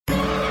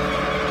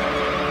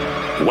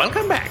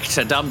Welcome back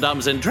to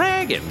Dum-Dums and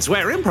Dragons,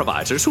 where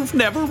improvisers who've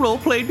never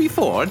roleplayed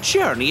before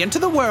journey into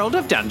the world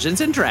of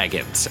Dungeons and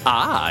Dragons.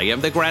 I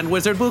am the Grand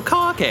Wizard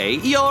Bukake,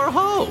 your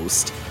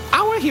host.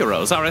 Our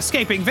heroes are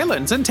escaping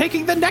villains and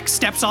taking the next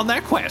steps on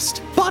their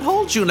quest.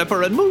 Butthole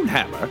Juniper and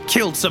Moonhammer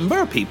killed some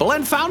mer-people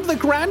and found the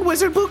Grand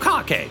Wizard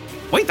Bukake.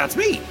 Wait, that's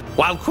me!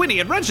 While Quinny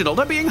and Reginald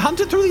are being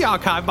hunted through the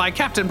archive by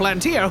Captain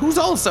Plantier, who's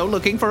also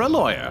looking for a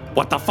lawyer.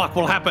 What the fuck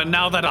will happen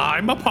now that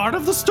I'm a part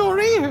of the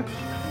story?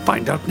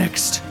 Find out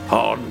next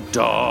on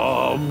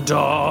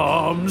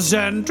Dum-Dums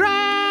and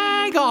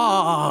Dragons!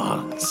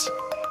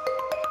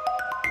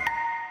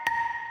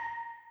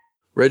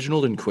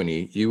 Reginald and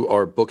Quinny, you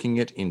are booking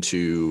it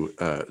into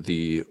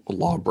the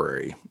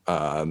library,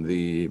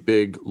 the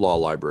big law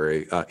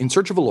library, in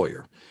search of a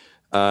lawyer.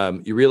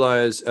 You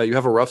realize you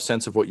have a rough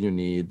sense of what you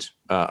need.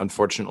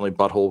 Unfortunately,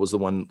 Butthole was the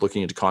one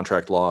looking into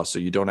contract law, so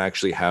you don't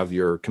actually have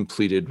your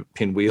completed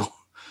pinwheel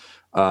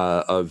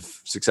of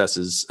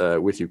successes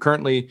with you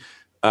currently.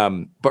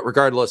 But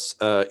regardless,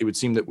 it would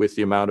seem that with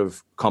the amount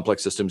of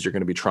complex systems you're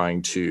going to be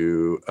trying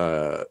to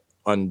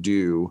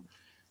undo,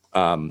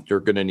 you're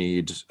going to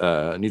need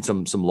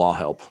some law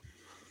help.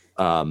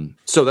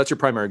 So that's your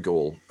primary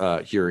goal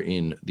here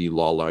in the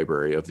law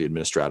library of the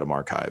Administratum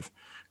Archive.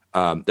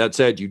 That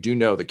said, you do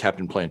know that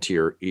Captain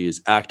Plantier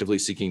is actively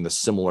seeking the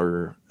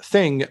similar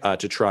thing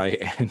to try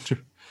and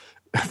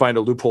find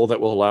a loophole that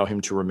will allow him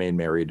to remain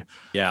married.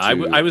 Yeah,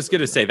 I was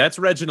going to say, that's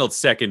Reginald's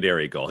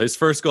secondary goal. His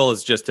first goal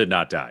is just to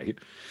not die.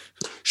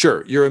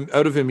 Sure, you're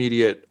out of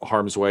immediate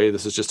harm's way.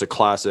 This is just a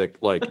classic,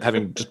 like,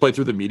 having just played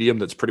through the medium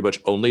that's pretty much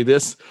only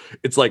this.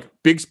 It's like,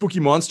 big spooky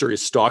monster is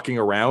stalking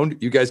around.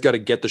 You guys got to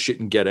get the shit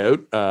and get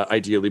out,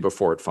 ideally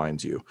before it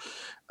finds you.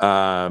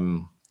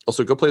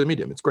 Also, go play the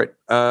medium. It's great.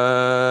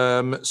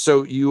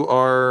 So you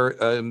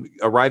are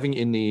arriving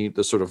in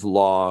the sort of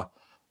law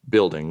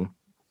building.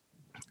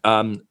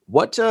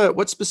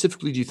 What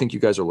specifically do you think you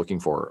guys are looking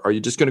for? Are you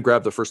just going to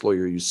grab the first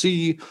lawyer you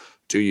see?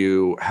 Do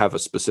you have a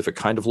specific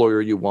kind of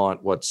lawyer you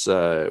want? What's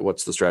the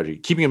strategy?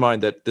 Keeping in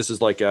mind that this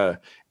is like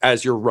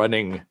as you're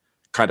running,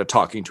 kind of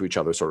talking to each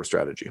other sort of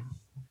strategy.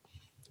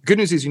 Good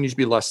news is you need to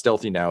be less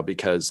stealthy now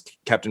because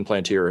Captain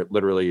Plantier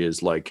literally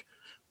is like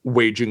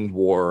waging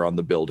war on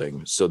the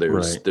building. So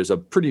there's a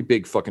pretty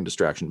big fucking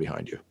distraction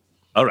behind you.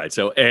 All right,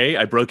 so A,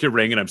 I broke your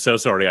ring, and I'm so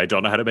sorry. I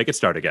don't know how to make it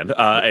start again.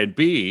 And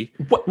B,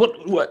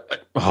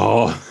 what?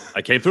 Oh,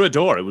 I came through a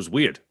door. It was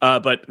weird.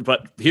 But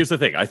here's the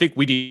thing. I think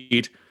we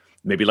need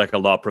maybe like a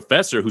law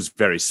professor who's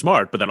very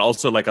smart, but then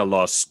also like a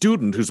law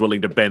student who's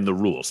willing to bend the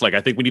rules. Like,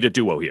 I think we need a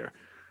duo here.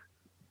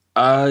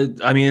 I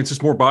mean, it's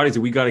just more bodies.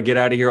 We got to get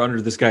out of here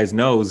under this guy's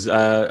nose.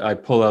 I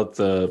pull out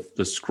the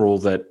scroll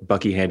that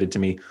Bucky handed to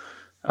me,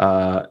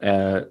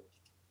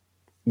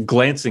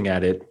 glancing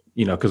at it.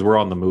 You know, because we're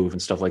on the move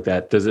and stuff like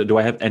that. Do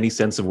I have any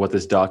sense of what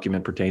this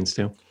document pertains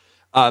to?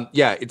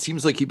 Yeah, it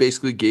seems like he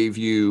basically gave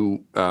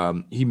you,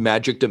 he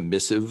magicked a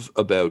missive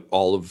about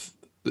all of,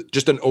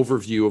 just an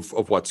overview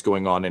of what's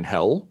going on in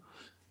hell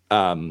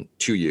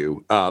to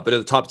you. But at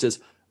the top it says,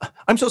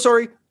 I'm so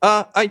sorry.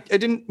 I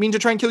didn't mean to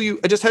try and kill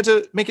you. I just had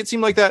to make it seem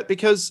like that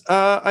because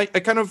I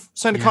kind of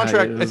signed a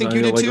contract. I think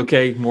you did too.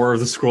 Okay, more of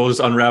the scroll is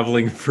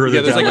unraveling further.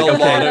 Yeah, there's down.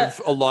 like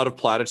a lot of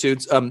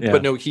platitudes.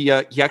 But no, he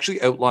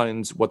actually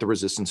outlines what the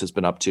resistance has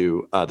been up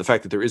to, the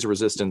fact that there is a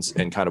resistance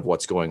and kind of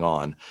what's going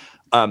on.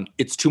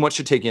 It's too much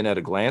to take in at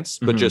a glance,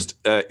 but just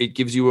it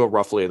gives you a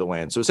rough lay of the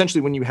land. So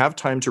essentially, when you have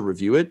time to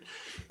review it,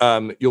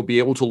 you'll be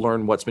able to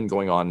learn what's been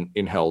going on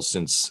in hell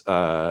since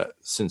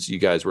you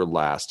guys were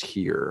last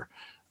here.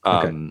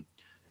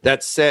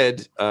 That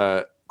said,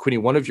 Quinny,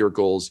 one of your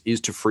goals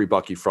is to free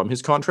Bucky from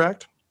his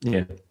contract.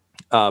 Yeah.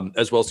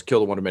 As well as to kill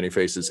the One of Many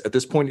Faces. At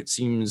this point, it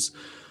seems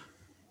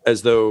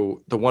as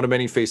though the One of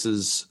Many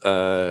Faces,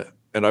 and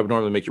I would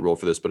normally make you roll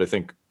for this, but I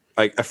think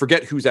I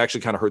forget who's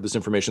actually kind of heard this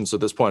information. So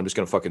at this point, I'm just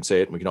going to fucking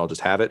say it and we can all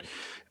just have it.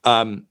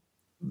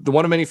 The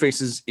One of Many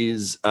Faces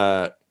is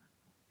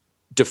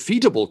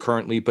defeatable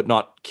currently, but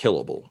not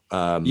killable.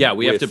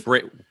 We have to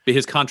break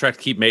his contract.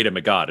 Keep made him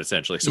a god,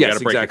 essentially. So we got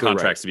to break the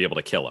contracts to be able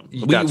to kill him.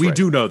 We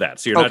do know that,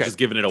 so you're not just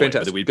giving it away.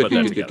 Fantastic. We put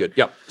that together. Good.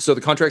 Yeah. So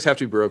the contracts have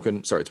to be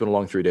broken. Sorry, it's been a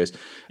long 3 days.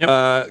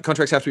 Yep.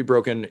 Contracts have to be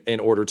broken in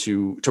order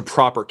to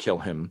proper kill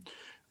him,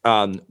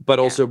 but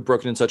also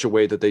broken in such a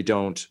way that they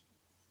don't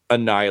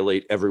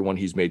annihilate everyone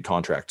he's made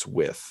contracts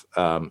with.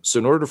 So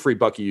in order to free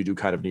Bucky, you do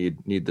kind of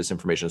need this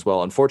information as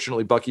well.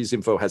 Unfortunately, Bucky's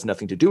info has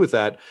nothing to do with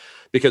that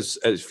because,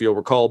 as you'll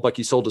recall,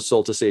 Bucky sold his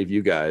soul to save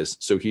you guys.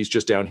 So he's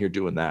just down here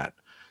doing that.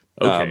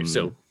 Okay,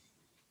 so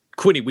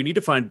Quinny, we need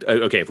to find,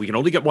 if we can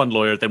only get one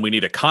lawyer, then we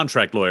need a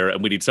contract lawyer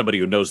and we need somebody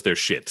who knows their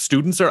shit.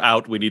 Students are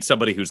out. We need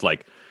somebody who's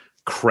like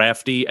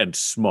crafty and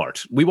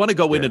smart. We want to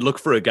go in and look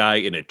for a guy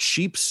in a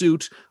cheap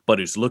suit, but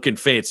who's looking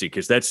fancy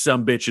because that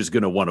sumbitch is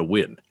going to want to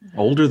win.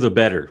 Older the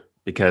better,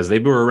 because they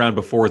were around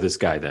before this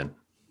guy then.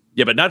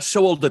 Yeah, but not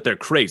so old that they're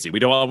crazy. We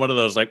don't want one of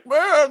those like,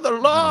 where the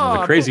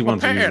law? The crazy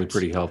ones are usually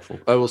pretty helpful.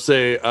 I will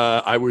say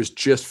I was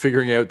just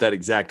figuring out that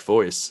exact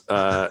voice.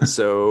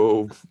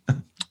 So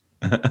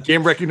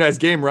game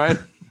recognized game, Ryan.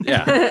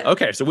 Yeah.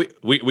 Okay. So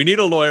we need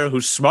a lawyer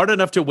who's smart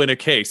enough to win a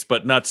case,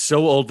 but not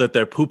so old that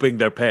they're pooping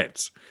their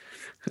pants.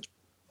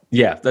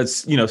 Yeah,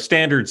 that's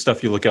standard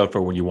stuff you look out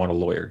for when you want a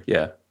lawyer.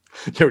 Yeah.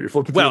 Yeah, you're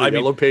flipping through the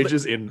yellow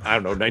pages in, I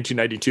don't know,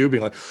 1992,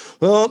 being like,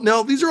 well,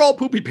 no, these are all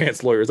poopy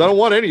pants lawyers. I don't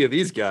want any of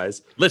these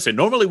guys. Listen,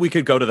 normally we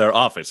could go to their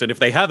office, and if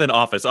they have an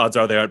office, odds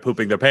are they aren't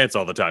pooping their pants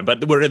all the time.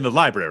 But we're in the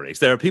libraries.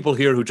 There are people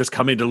here who just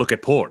come in to look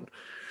at porn.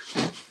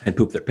 And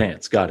poop their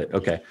pants. Got it.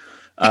 Okay.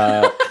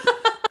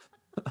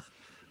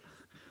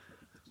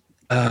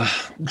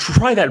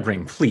 Try that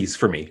ring, please,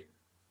 for me.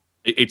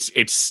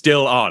 It's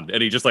still on,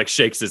 and he just like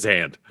shakes his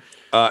hand.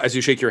 As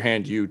you shake your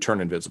hand, you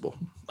turn invisible.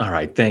 All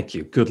right, thank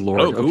you. Good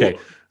Lord. Oh, cool. Okay,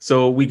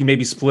 so we can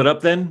maybe split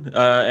up then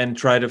and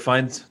try to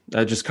find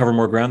just cover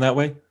more ground that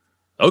way.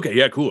 Okay,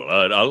 yeah, cool.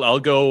 I'll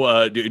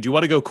go. Do you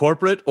want to go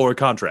corporate or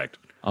contract?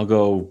 I'll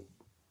go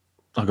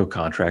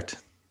contract.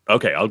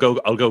 Okay, I'll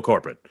go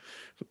corporate.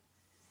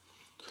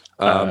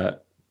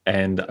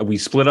 And we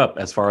split up,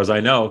 as far as I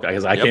know,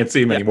 because I can't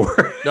see him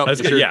anymore. No, I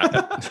was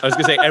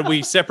gonna say, and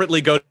we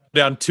separately go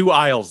down 2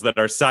 aisles that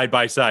are side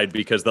by side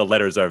because the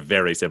letters are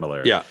very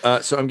similar. Yeah.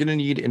 So I'm going to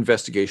need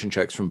investigation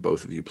checks from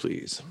both of you,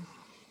 please.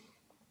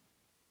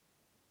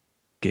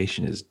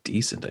 Investigation is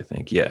decent, I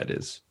think. Yeah, it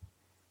is.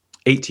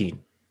 18.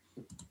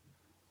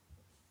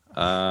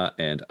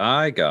 And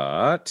I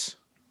got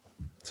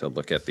to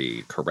look at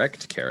the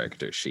correct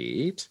character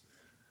sheet.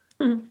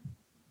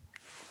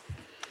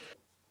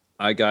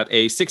 I got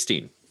a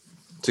 16.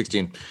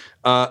 16.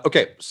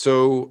 Okay,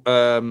 so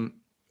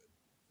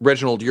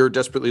Reginald, you're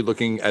desperately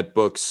looking at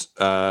books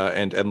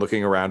and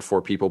looking around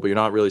for people, but you're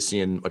not really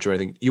seeing much of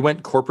anything. You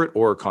went corporate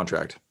or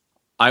contract?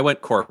 I went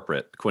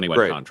corporate. Quinny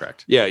went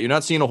contract. Yeah, you're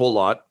not seeing a whole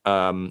lot.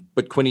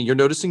 But Quinny, you're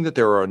noticing that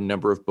there are a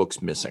number of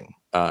books missing.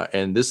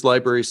 And this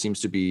library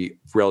seems to be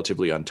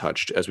relatively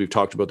untouched. As we've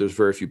talked about, there's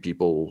very few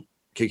people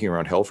kicking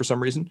around hell for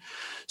some reason.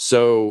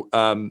 So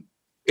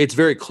it's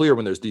very clear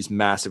when there's these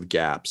massive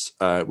gaps,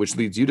 which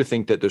leads you to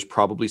think that there's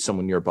probably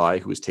someone nearby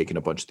who has taken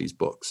a bunch of these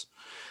books.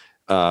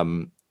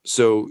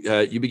 So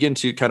you begin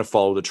to kind of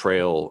follow the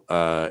trail,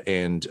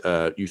 and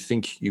you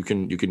think you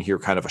can hear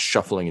kind of a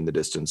shuffling in the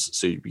distance.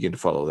 So you begin to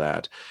follow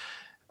that.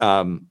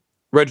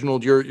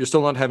 Reginald, you're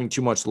still not having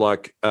too much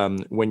luck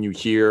when you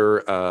hear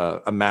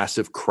a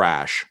massive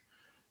crash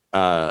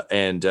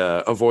and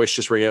a voice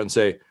just ring out and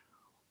say,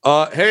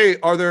 hey,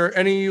 are there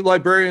any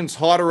librarians,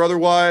 hot or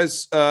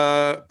otherwise,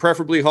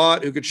 preferably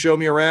hot, who could show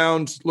me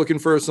around, looking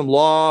for some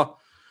law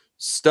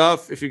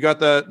stuff? If you got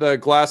the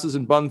glasses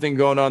and bun thing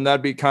going on,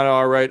 that'd be kind of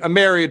all right. I'm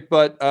married,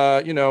 but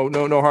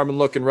no harm in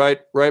looking, right?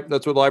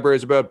 That's what the library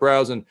is about,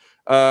 browsing.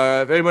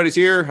 If anybody's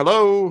here,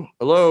 hello.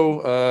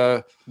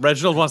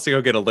 Reginald wants to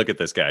go get a look at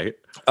this guy.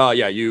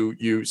 Yeah,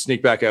 you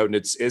sneak back out, and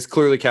it's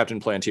clearly Captain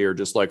Plantier,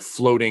 just like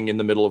floating in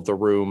the middle of the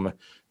room,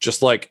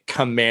 just like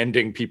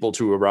commanding people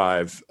to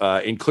arrive,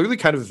 and clearly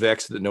kind of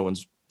vexed that no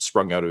one's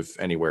sprung out of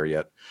anywhere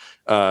yet.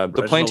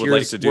 The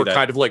Plantiers were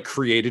kind of like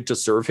created to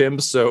serve him,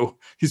 so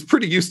he's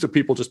pretty used to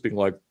people just being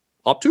like,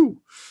 up to.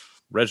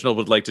 Reginald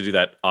would like to do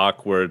that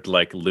awkward,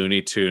 like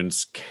Looney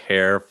Tunes,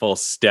 careful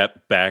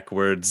step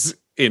backwards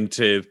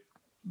into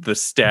the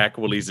stack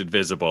while he's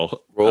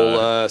invisible.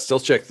 Roll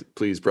stealth check,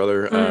 please,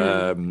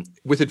 brother,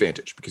 with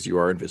advantage because you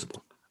are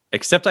invisible.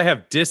 Except I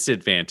have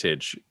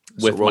disadvantage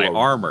with my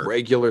armor.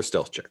 Regular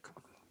stealth check.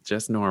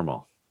 Just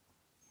normal.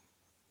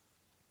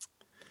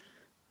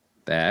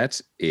 That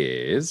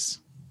is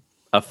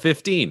a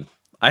 15.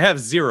 I have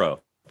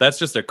 0. That's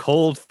just a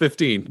cold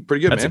 15.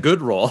 Pretty good, That's man. a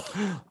good roll.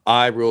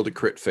 I rolled a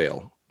crit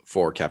fail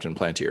for Captain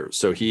Plantier.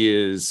 So he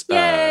is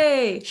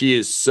Yay! He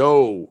is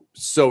so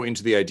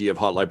into the idea of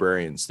hot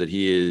librarians that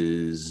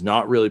he is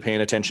not really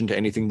paying attention to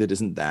anything that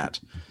isn't that.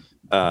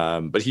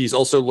 But he's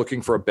also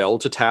looking for a bell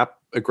to tap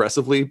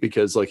aggressively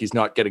because like he's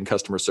not getting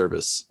customer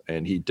service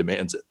and he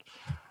demands it.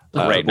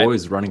 Right,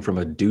 boy's running from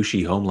a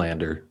douchey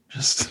Homelander.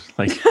 Just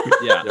like,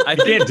 yeah, I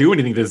can't do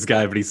anything to this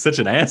guy, but he's such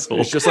an asshole.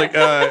 It's just like,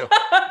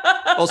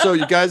 also,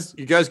 you guys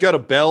got a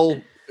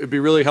bell. It'd be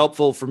really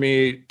helpful for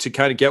me to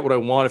kind of get what I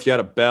want if you had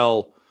a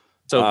bell.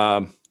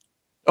 So,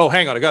 oh,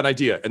 hang on, I got an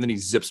idea. And then he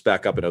zips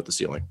back up and out the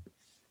ceiling.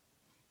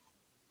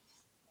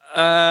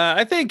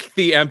 I think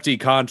the empty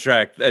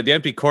contract, the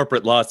empty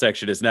corporate law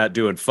section is not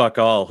doing fuck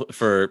all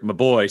for my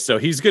boy. So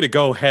he's going to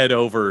go head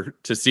over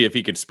to see if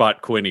he can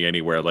spot Quinny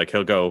anywhere. Like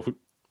he'll go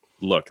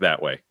look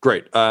that way.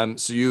 Great. So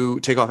you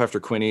take off after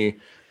Quinny.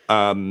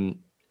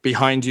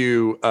 Behind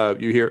you,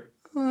 you hear,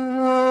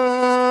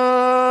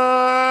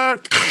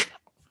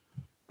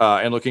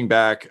 and looking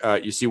back,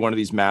 you see one of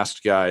these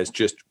masked guys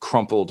just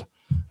crumpled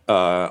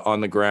on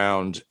the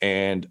ground,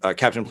 and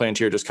Captain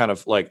Plantier just kind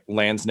of like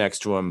lands next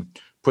to him,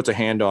 puts a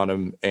hand on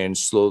him, and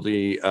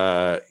slowly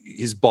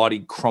his body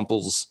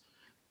crumples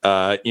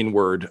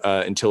inward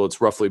until it's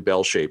roughly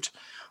bell-shaped.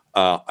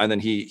 And then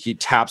he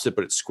taps it,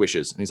 but it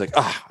squishes. And he's like,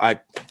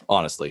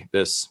 honestly,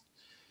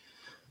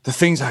 the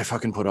things I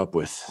fucking put up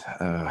with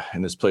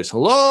in this place.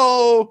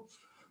 Hello?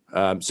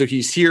 So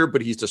he's here,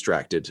 but he's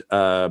distracted.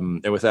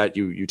 And with that,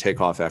 you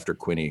take off after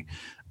Quinny.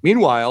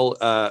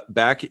 Meanwhile,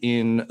 back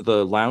in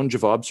the Lounge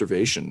of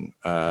Observation,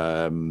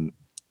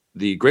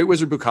 the Great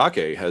Wizard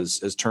Bukake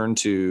has turned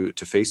to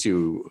face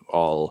you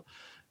all,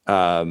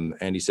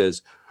 and he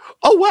says,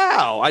 "Oh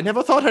wow! I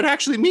never thought I'd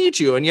actually meet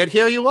you, and yet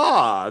here you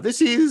are.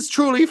 This is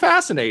truly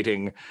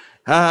fascinating.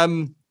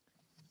 I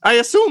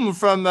assume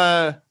from..."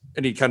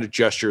 and he kind of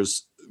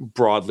gestures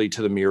broadly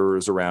to the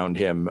mirrors around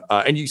him,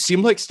 and you see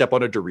him like step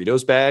on a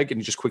Doritos bag, and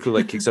he just quickly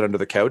like kicks it under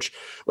the couch.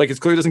 Like, it's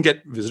clear he doesn't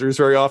get visitors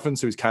very often,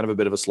 so he's kind of a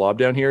bit of a slob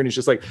down here, and he's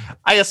just like,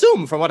 "I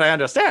assume, from what I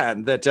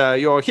understand, that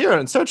you're here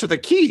in search of the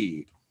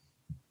key."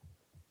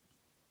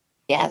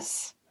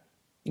 Yes.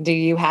 Do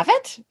you have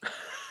it?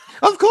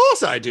 Of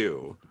course I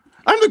do.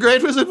 I'm the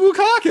Great Wizard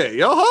Bukake,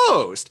 your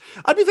host.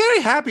 I'd be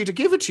very happy to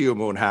give it to you,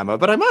 Moonhammer,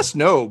 but I must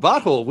know,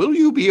 Butthole, will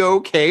you be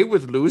okay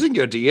with losing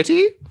your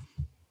deity?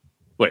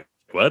 Wait,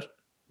 what?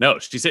 No,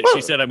 she said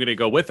I'm going to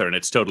go with her, and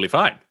it's totally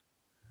fine.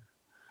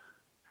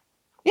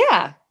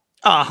 Yeah.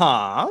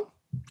 Uh-huh.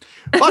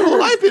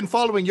 Butthole, I've been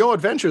following your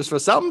adventures for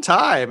some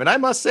time, and I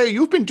must say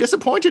you've been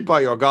disappointed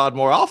by your god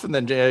more often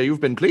than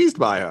you've been pleased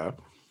by her.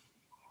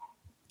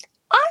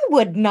 I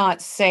would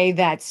not say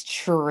that's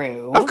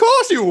true. Of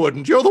course you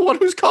wouldn't. You're the one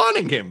who's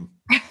conning him.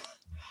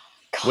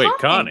 Wait,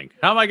 conning?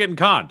 How am I getting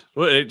conned?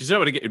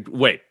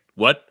 Wait,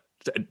 what?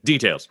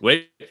 Details.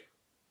 Wait,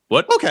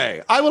 what?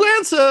 Okay, I will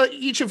answer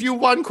each of you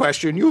one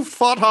question. You've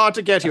fought hard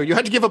to get here. You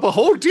had to give up a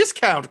whole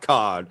discount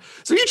card.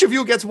 So each of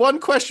you gets one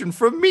question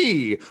from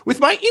me with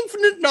my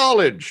infinite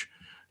knowledge.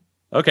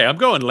 Okay, I'm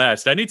going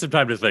last. I need some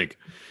time to think.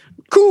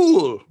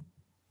 Cool.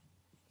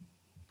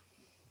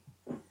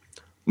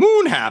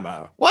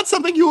 Moonhammer, what's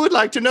something you would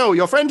like to know?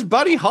 Your friend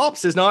Bunny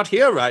Hops is not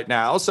here right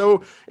now,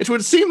 so it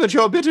would seem that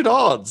you're a bit at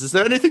odds. Is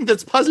there anything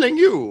that's puzzling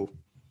you?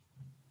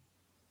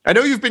 I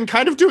know you've been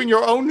kind of doing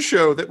your own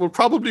show that will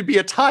probably be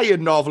a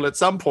tie-in novel at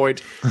some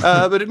point,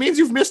 but it means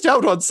you've missed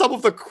out on some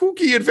of the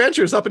kooky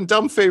adventures up in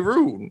Dumb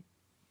Faerun.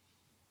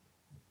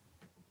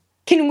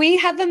 Can we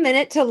have a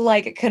minute to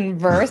like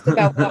converse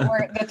about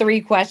what the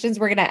three questions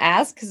we're going to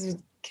ask?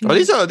 Well,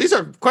 these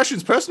are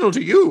questions personal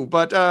to you,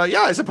 but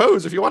yeah, I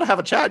suppose if you want to have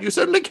a chat, you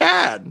certainly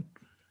can.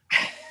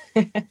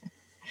 In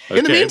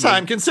the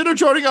meantime, consider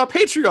joining our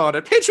Patreon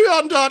at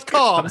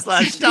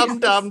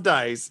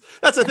patreon.com/dumdumdice.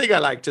 That's a thing I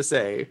like to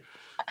say.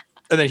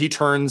 And then he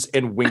turns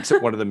and winks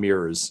at one of the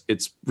mirrors.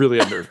 It's really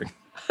unnerving.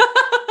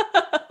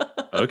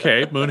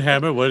 Okay,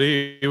 Moonhammer, what do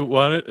you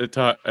want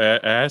to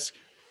ask?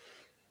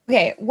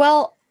 Okay,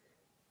 well,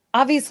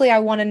 obviously I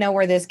want to know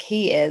where this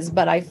key is,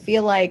 but I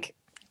feel like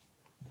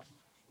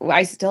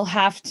I still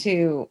have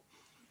to,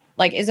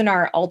 like, isn't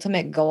our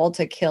ultimate goal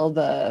to kill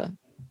the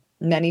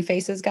Many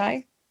Faces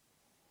guy?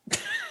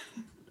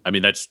 I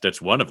mean,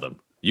 that's one of them.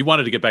 You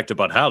wanted to get back to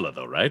Valhalla,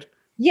 though, right?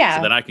 Yeah.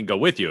 So then I can go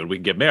with you and we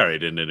can get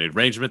married in an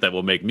arrangement that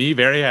will make me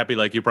very happy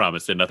like you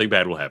promised and nothing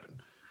bad will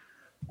happen.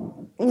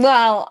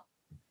 Well,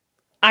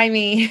 I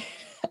mean,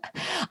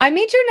 I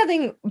made sure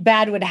nothing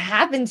bad would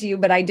happen to you,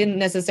 but I didn't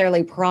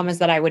necessarily promise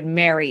that I would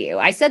marry you.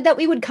 I said that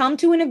we would come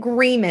to an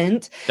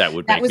agreement that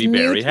would make me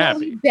very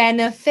happy.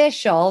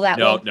 Beneficial. I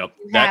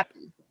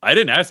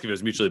didn't ask if it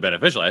was mutually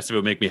beneficial. I asked if it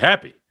would make me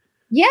happy.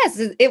 Yes,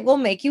 it will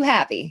make you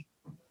happy.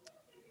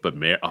 But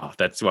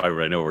that's why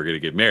I know we're going to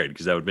get married,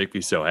 because that would make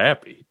me so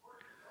happy.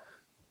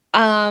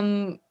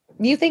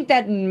 You think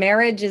that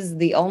marriage is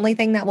the only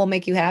thing that will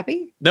make you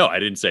happy? No, I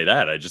didn't say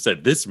that. I just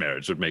said this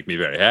marriage would make me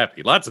very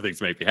happy. Lots of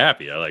things make me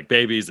happy. I like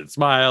babies and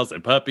smiles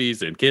and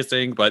puppies and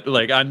kissing, but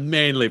like I'm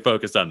mainly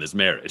focused on this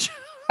marriage.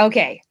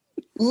 Okay,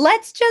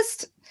 let's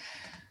just...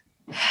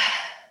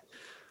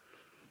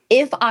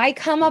 If I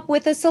come up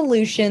with a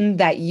solution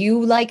that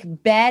you like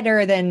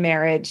better than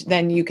marriage,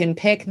 then you can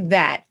pick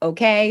that,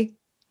 okay?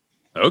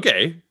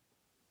 Okay.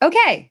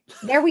 Okay,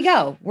 there we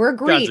go. We're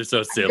agreed. Gods are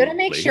so silly. I'm going to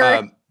make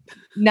sure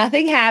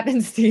nothing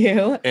happens to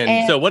you.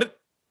 And so what...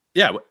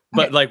 Yeah,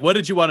 but okay. Like, what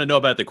did you want to know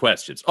about the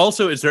questions?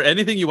 Also, is there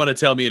anything you want to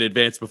tell me in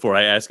advance before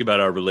I ask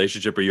about our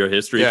relationship or your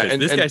history? Because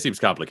this guy seems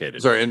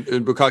complicated. Sorry, and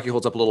Bukake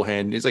holds up a little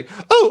hand. And he's like,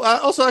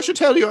 also, I should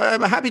tell you,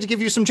 I'm happy to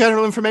give you some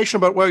general information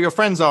about where your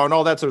friends are and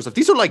all that sort of stuff.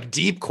 These are like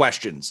deep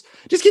questions.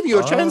 Just giving you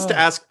a chance to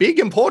ask big,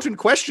 important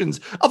questions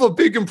of a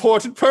big,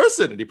 important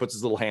person. And he puts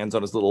his little hands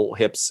on his little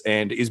hips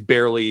and is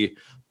barely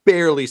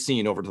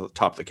seen over to the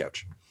top of the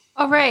couch.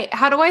 All right.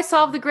 How do I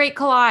solve the Great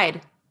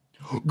Collide?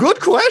 Good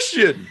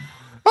question.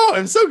 Oh,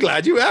 I'm so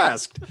glad you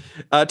asked.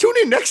 Tune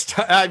in next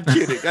time. I'm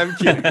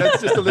kidding.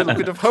 That's just a little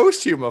bit of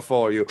host humor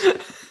for you.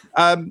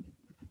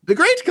 The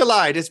Great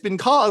Collide has been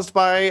caused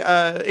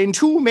by in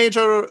two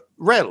major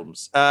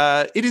realms.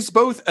 It is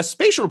both a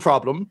spatial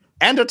problem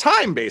and a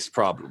time-based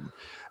problem.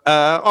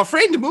 Our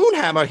friend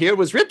Moonhammer here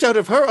was ripped out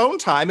of her own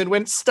time and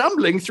went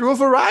stumbling through a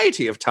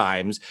variety of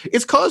times.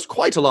 It's caused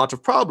quite a lot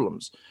of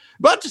problems.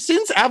 But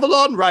since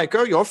Avalon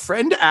Riker, your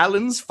friend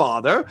Alan's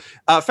father,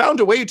 found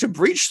a way to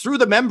breach through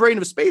the membrane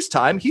of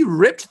space-time, he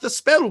ripped the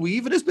spell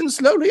weave and has been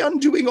slowly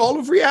undoing all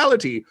of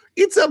reality.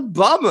 It's a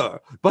bummer,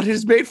 but it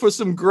has made for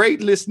some great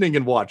listening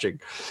and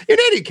watching. In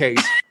any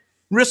case,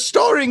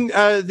 restoring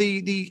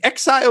the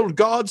exiled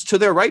gods to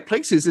their right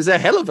places is a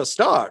hell of a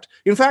start.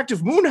 In fact,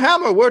 if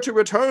Moonhammer were to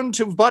return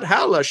to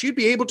Valhalla, she'd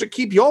be able to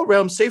keep your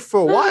realm safe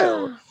for a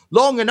while,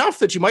 long enough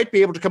that you might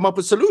be able to come up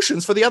with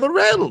solutions for the other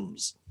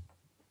realms.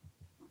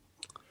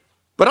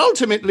 But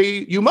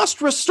ultimately, you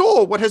must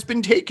restore what has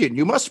been taken.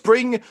 You must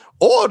bring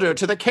order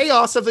to the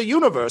chaos of the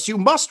universe. You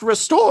must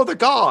restore the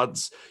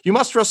gods. You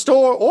must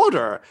restore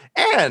order.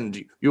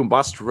 And you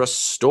must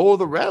restore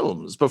the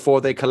realms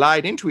before they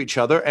collide into each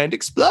other and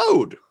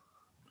explode.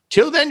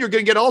 Till then, you're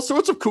going to get all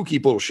sorts of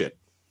kooky bullshit.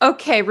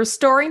 Okay,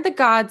 restoring the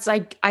gods,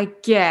 I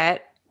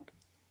get.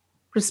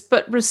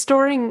 But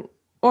restoring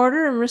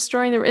order and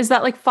restoring is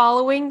that like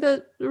following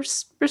the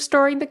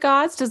restoring the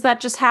gods? Does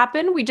that just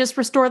happen? We just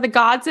restore the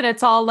gods and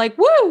it's all like,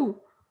 woo!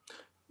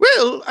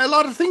 Well, a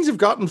lot of things have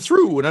gotten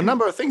through and a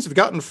number of things have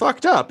gotten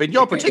fucked up. In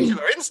your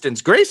particular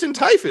instance, Grayson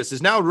Typhus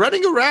is now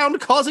running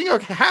around causing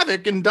a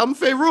havoc in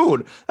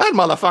Dumfaerun. That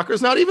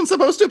motherfucker's not even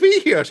supposed to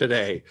be here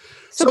today.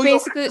 So basically,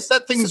 you have to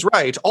set things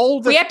right.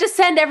 We have to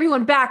send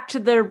everyone back to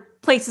their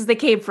places they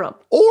came from.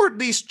 Or at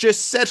least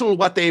just settle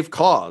what they've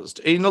caused.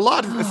 In a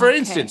lot of, for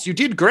instance, you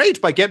did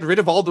great by getting rid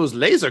of all those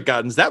laser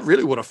guns. That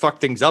really would have fucked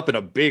things up in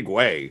a big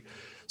way.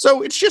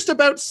 So it's just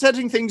about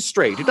setting things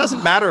straight. It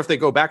doesn't matter if they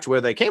go back to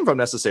where they came from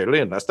necessarily,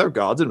 unless they're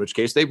gods, in which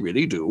case they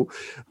really do.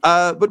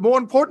 But more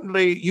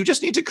importantly, you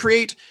just need to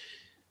create...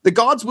 The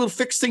gods will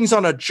fix things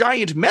on a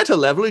giant meta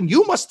level, and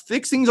you must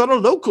fix things on a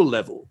local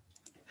level.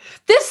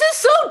 This is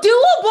so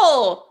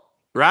doable!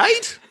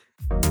 Right?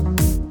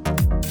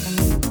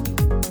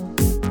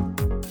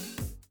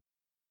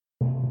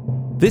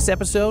 This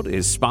episode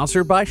is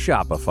sponsored by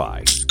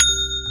Shopify.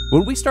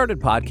 When we started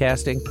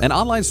podcasting, an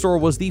online store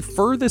was the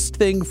furthest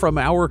thing from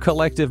our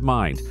collective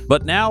mind.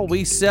 But now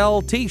we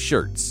sell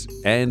t-shirts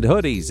and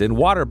hoodies and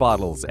water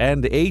bottles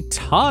and a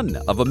ton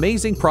of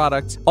amazing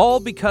products, all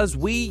because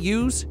we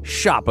use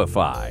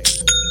Shopify.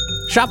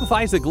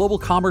 Shopify is a global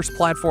commerce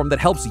platform that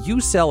helps you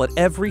sell at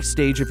every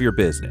stage of your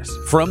business.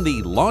 From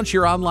the launch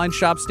your online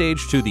shop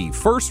stage to the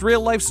first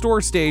real life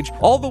store stage,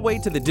 all the way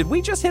to the did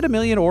we just hit 1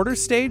 million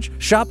orders stage?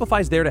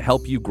 Shopify's there to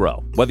help you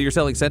grow. Whether you're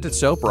selling scented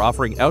soap or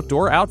offering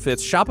outdoor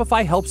outfits,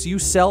 Shopify helps you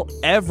sell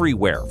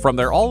everywhere. From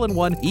their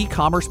all-in-one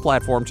e-commerce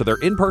platform to their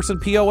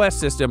in-person POS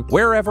system,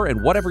 wherever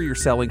and whatever you're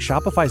selling,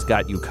 Shopify's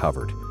got you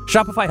covered.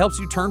 Shopify helps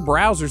you turn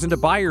browsers into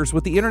buyers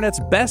with the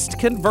internet's best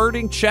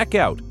converting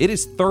checkout. It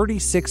is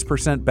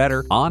 36%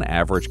 better on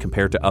average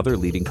compared to other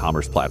leading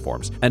commerce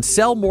platforms. And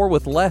sell more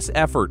with less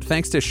effort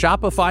thanks to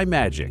Shopify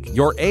Magic,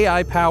 your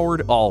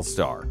AI-powered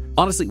all-star.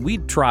 Honestly, we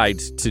tried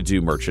to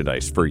do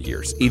merchandise for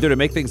years, either to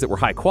make things that were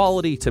high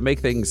quality, to make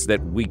things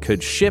that we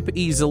could ship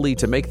easily,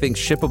 to make things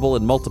shippable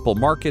in multiple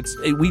markets.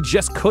 We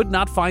just could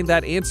not find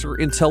that answer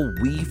until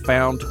we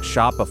found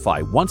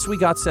Shopify. Once we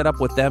got set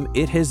up with them,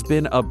 it has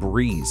been a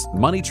breeze.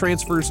 Money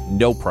transfers,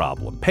 no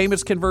problem.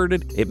 Payments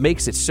converted, it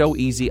makes it so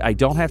easy. I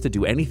don't have to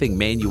do anything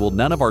manual.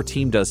 None of our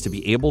team does to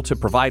be able to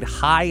provide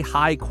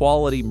high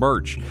quality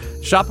merch.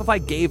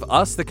 Shopify gave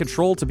us the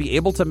control to be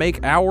able to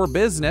make our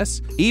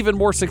business even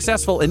more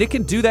successful, and it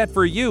can do that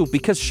for you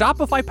because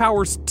Shopify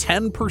powers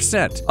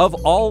 10% of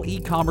all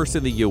e-commerce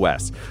in the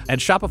U.S. And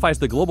Shopify is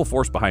the global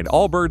force behind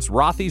Allbirds,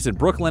 Rothy's, and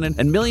Brooklinen,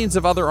 and millions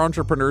of other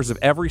entrepreneurs of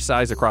every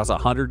size across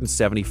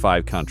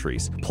 175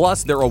 countries.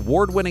 Plus, their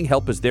award-winning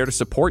help is there to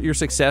support your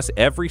success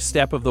every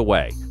step of the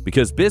way.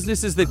 Because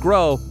businesses that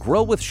grow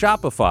with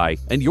Shopify,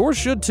 and yours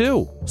should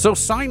too. So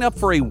sign up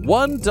for a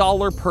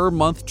 $1 per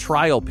month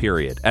trial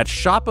period at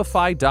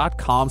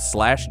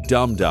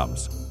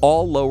shopify.com/dumdums.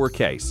 All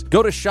lowercase.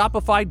 Go to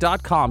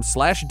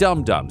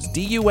shopify.com/dumdums,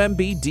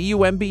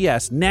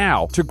 DUMBDUMBS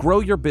now to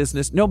grow your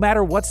business no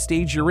matter what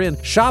stage you're in.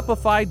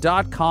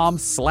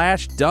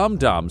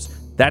 Shopify.com/dumdums.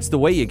 That's the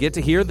way you get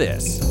to hear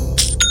this.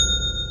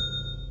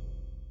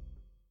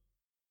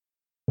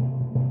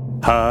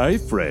 Hi,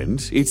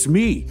 friends. It's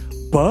me,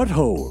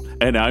 Butthole,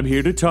 and I'm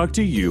here to talk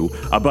to you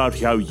about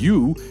how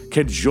you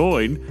can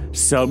join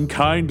some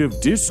kind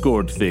of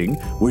Discord thing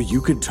where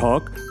you can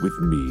talk with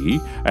me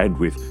and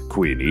with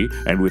Queenie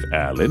and with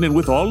Alan and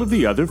with all of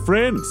the other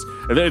friends.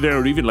 There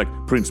are even like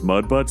Prince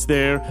Mudbutts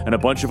there and a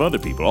bunch of other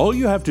people. All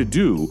you have to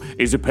do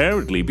is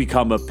apparently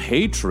become a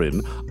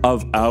patron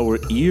of our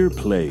ear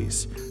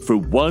plays for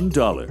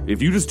 $1.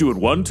 If you just do it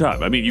one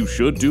time, I mean, you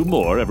should do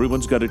more.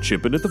 Everyone's got a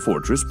chip in at the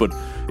fortress, but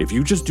if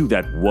you just do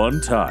that one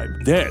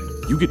time, then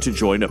you get to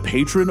join a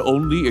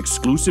patron-only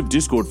exclusive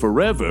Discord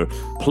forever.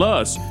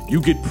 Plus, you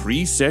get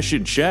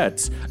pre-session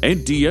chats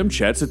and DM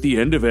chats at the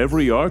end of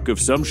every arc of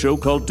some show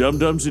called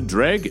Dumdums and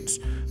Dragons.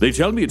 They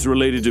tell me it's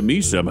related to me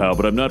somehow,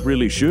 but I'm not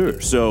really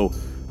sure. So,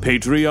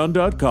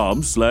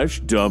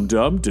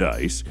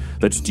 patreon.com/dumdumdice.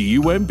 That's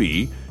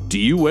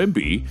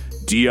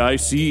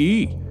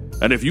DUMBDUMBDICE.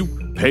 And if you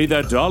pay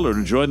that $1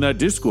 to join that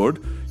Discord,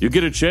 you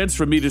get a chance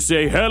for me to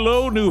say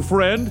hello, new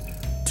friend,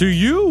 to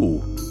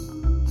you.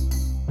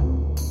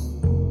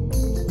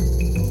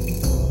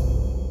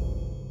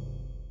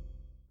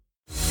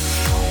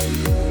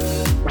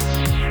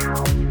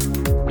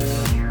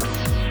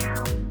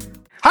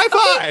 High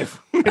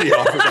five! Quinny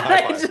offers a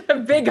high five. A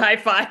big high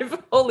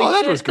five. Holy Oh,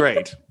 that shit. was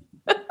great.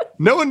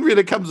 No one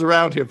really comes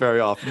around here very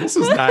often. This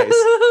is nice.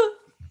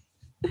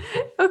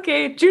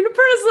 Okay,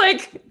 Juniper is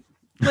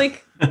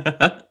like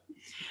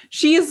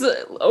she's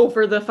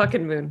over the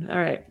fucking moon. All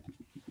right.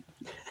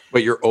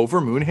 Wait, you're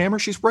over Moonhammer?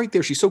 She's right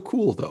there. She's so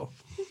cool, though.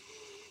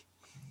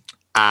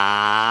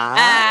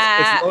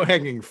 It's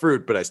low-hanging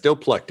fruit, but I still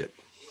plucked it.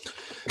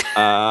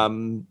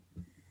 Ryan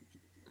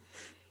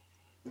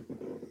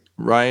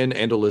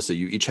and Alyssa,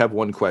 you each have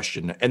one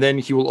question, and then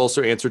he will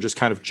also answer just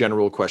kind of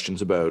general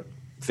questions about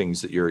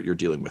things that you're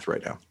dealing with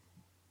right now.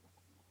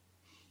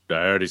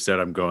 I already said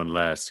I'm going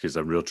last because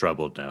I'm real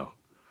troubled now.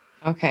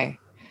 Okay.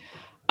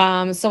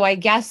 So I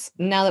guess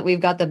now that we've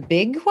got the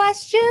big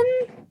question,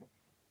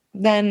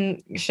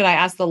 then should I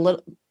ask the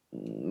little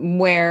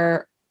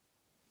where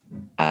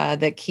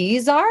the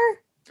keys are?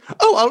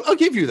 Oh, I'll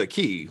give you the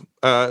key.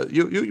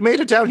 You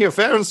made it down here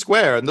fair and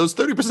square, and those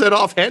 30%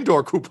 off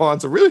Handor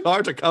coupons are really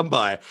hard to come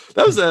by.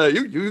 That was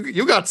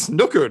you got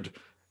snookered.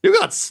 You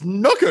got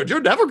snookered.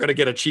 You're never going to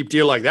get a cheap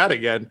deal like that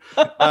again.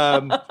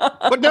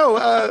 But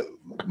no,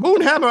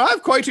 Moonhammer,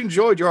 I've quite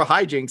enjoyed your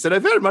hijinks, and I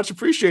very much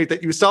appreciate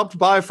that you stopped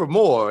by for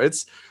more.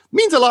 It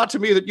means a lot to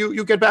me that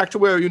you get back to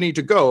where you need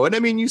to go. And I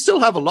mean, you still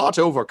have a lot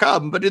to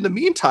overcome, but in the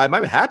meantime,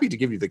 I'm happy to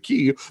give you the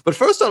key. But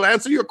first, I'll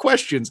answer your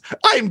questions.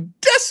 I'm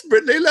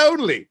desperately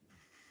lonely.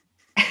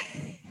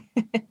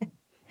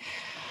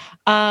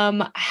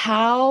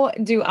 How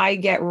do I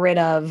get rid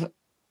of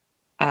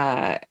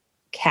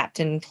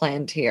Captain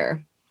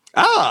Plantier?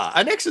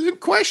 An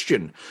excellent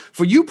question.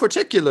 For you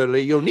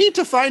particularly, you'll need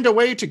to find a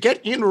way to get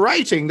in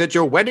writing that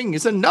your wedding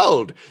is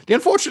annulled. The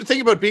unfortunate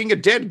thing about being a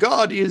dead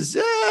god is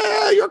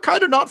you're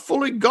kind of not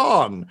fully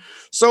gone.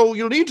 So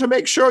you'll need to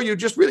make sure you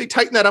just really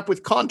tighten that up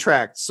with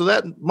contracts so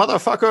that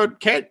motherfucker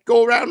can't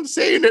go around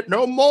saying it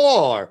no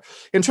more.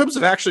 In terms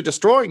of actually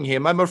destroying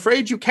him, I'm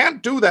afraid you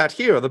can't do that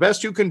here. The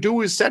best you can do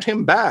is set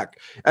him back,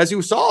 as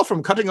you saw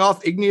from cutting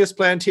off Igneous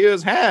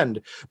Plantier's hand.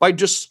 By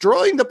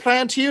destroying the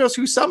Plantiers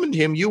who summoned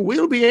him, you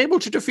will be able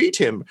to defeat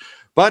him.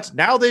 But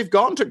now they've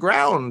gone to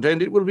ground,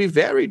 and it will be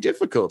very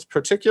difficult,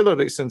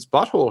 particularly since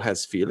Butthole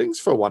has feelings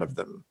for one of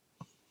them.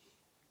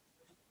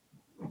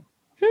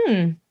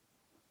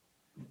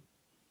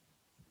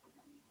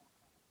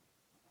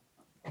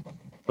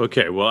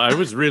 Okay, well, I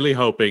was really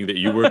hoping that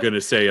you were going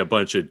to say a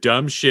bunch of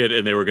dumb shit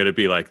and they were going to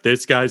be like,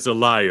 this guy's a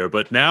liar.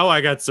 But now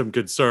I got some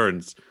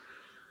concerns.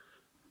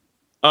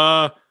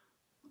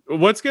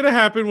 What's going to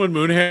happen when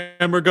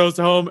Moonhammer goes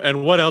home,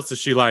 and what else is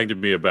she lying to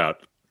me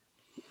about?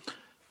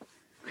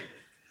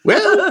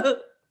 Well,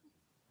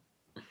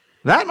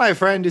 that, my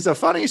friend, is a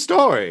funny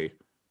story.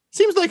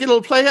 Seems like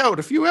it'll play out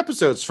a few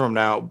episodes from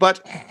now,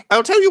 but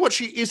I'll tell you what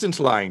she isn't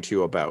lying to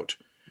you about.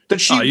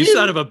 That she you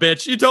son of a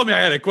bitch. You told me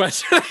I had a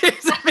question.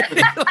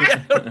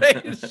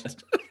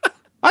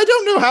 I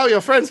don't know how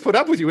your friends put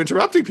up with you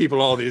interrupting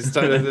people all this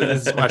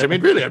much. I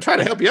mean, really, I'm trying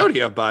to help you out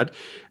here, bud.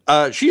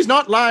 She's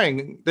not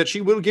lying that she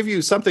will give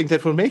you something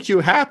that will make you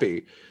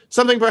happy.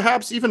 Something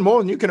perhaps even more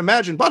than you can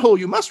imagine. Butthole,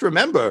 you must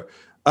remember,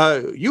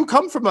 you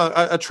come from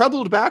a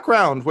troubled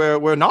background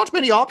where not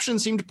many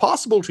options seemed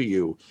possible to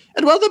you.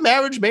 And while the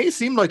marriage may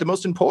seem like the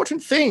most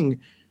important thing,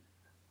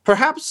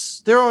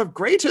 perhaps there are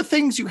greater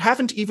things you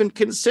haven't even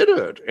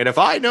considered. And if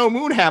I know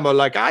Moonhammer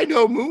like I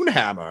know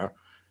Moonhammer,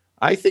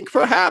 I think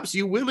perhaps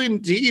you will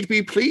indeed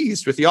be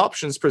pleased with the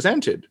options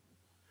presented.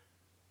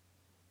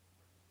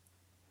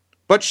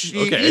 But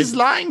she is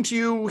lying to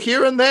you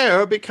here and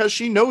there because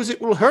she knows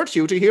it will hurt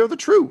you to hear the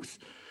truth.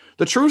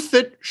 The truth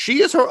that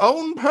she is her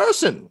own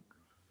person.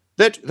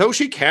 That though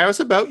she cares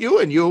about you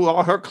and you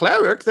are her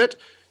cleric, that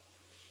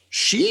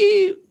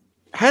she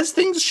has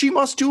things she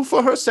must do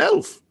for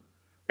herself.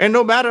 And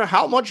no matter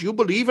how much you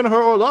believe in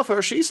her or love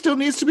her, she still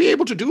needs to be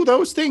able to do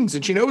those things,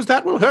 and she knows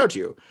that will hurt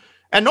you.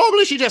 And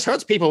normally she just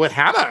hurts people with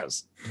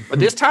hammers. But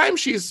this time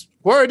she's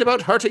worried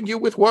about hurting you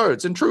with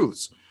words and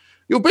truths.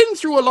 You've been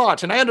through a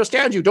lot, and I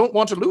understand you don't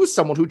want to lose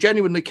someone who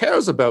genuinely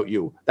cares about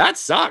you. That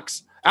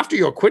sucks. After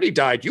your Quinny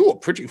died, you were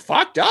pretty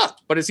fucked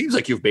up, but it seems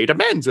like you've made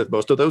amends with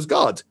most of those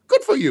gods.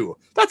 Good for you.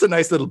 That's a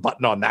nice little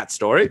button on that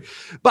story.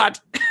 But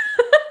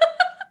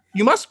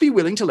you must be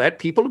willing to let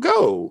people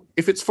go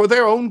if it's for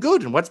their own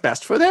good and what's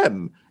best for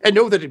them. And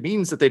know that it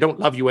means that they don't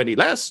love you any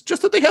less,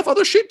 just that they have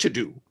other shit to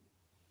do.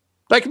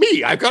 Like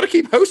me, I've got to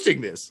keep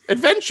hosting this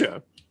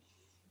adventure.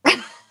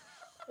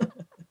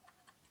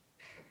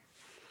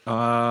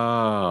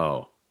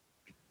 Oh.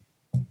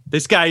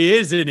 This guy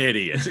is an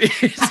idiot.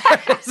 He's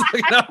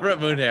looking over at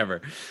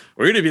Moonhammer.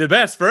 We're going to be the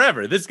best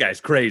forever. This guy's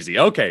crazy.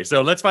 Okay,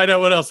 so let's find out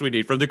what else we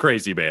need from the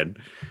crazy man.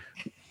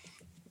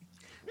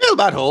 Well,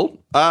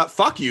 Butthole,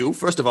 fuck you,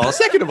 first of all.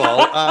 Second of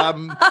all,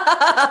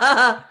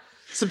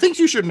 some things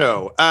you should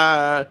know.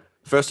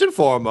 First and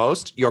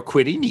foremost, your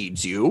Quinny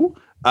needs you.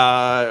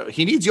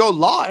 He needs your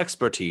law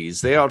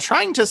expertise. They are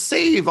trying to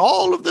save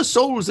all of the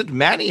souls that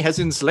Manny has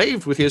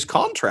enslaved with his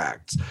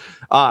contracts.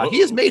 He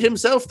has made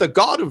himself the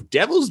god of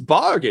devil's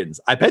bargains.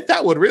 I bet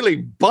that would really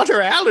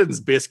butter Alan's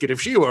biscuit if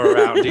she were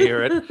around to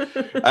hear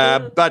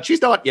it. But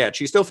she's not yet.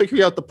 She's still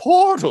figuring out the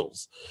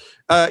portals.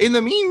 In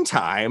the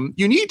meantime,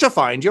 you need to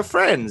find your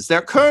friends.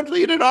 They're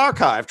currently in an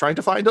archive trying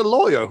to find a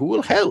lawyer who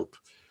will help.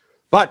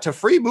 But to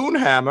free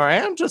Moonhammer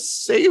and to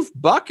save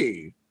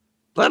Bucky,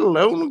 let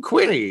alone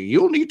Quinny,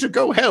 you'll need to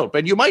go help,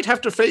 and you might have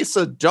to face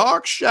a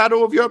dark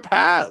shadow of your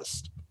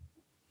past.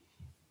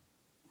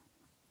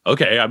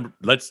 Okay,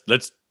 let's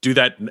do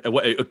that.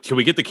 Can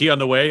we get the key on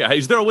the way?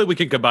 Is there a way we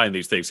can combine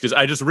these things? Because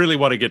I just really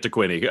want to get to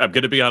Quinny. I'm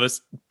going to be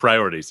honest,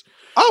 priorities.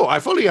 Oh,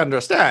 I fully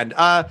understand.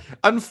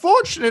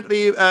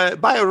 Unfortunately,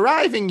 by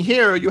arriving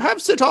here, you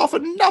have set off a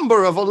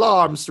number of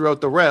alarms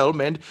throughout the realm,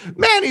 and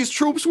Manny's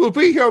troops will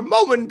be here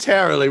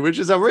momentarily, which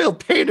is a real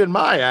pain in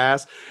my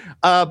ass.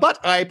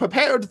 But I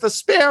prepared the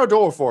spare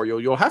door for you.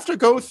 You'll have to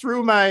go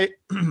through my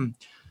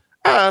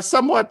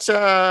somewhat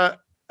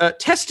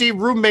testy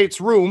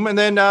roommate's room, and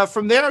then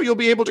from there you'll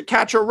be able to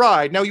catch a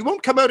ride. Now, you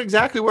won't come out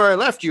exactly where I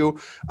left you,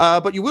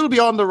 but you will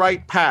be on the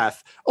right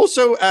path.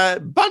 Also,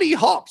 Buddy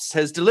Hops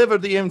has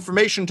delivered the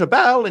information to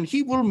Bal, and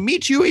he will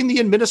meet you in the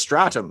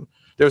Administratum.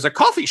 There's a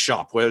coffee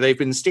shop where they've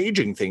been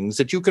staging things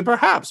that you could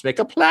perhaps make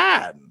a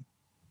plan.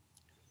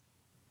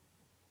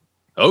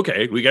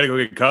 Okay, we got to go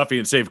get coffee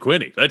and save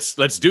Quinny.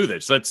 Let's do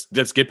this.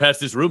 Let's get past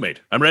this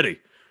roommate. I'm ready.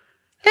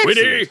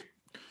 Quinny!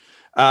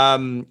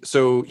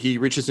 So he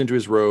reaches into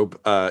his robe,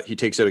 he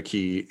takes out a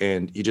key,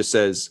 and he just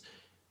says,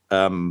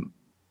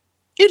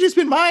 it has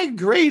been my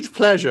great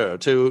pleasure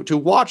to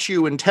watch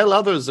you and tell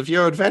others of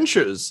your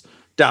adventures,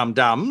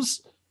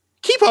 dum-dums.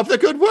 Keep up the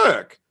good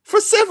work for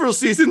several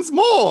seasons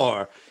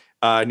more.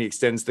 And he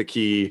extends the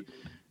key,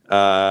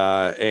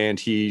 and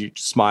he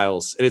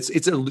smiles. And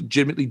it's a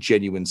legitimately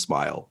genuine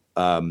smile.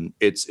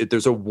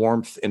 There's a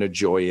warmth and a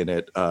joy in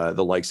it,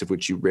 the likes of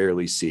which you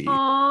rarely see.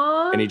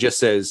 Aww. And he just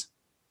says,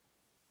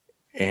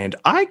 and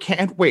I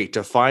can't wait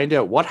to find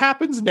out what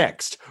happens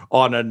next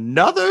on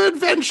another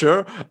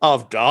adventure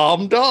of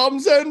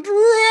Dum-Dums and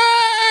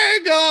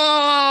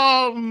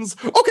Dragons.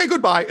 Okay,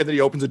 goodbye. And then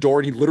he opens a door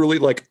and he literally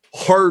like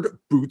hard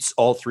boots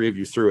all three of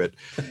you through it.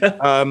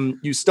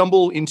 You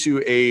stumble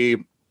into a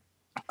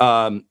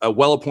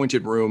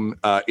well-appointed room.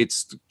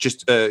 It's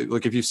just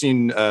like if you've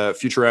seen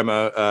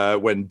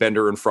Futurama when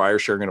Bender and Fry are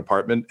sharing an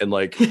apartment, and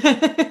like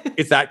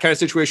it's that kind of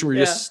situation where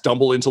you just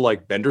stumble into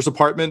like Bender's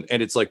apartment,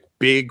 and it's like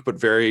big but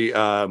very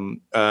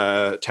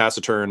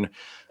taciturn,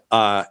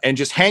 and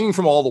just hanging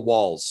from all the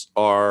walls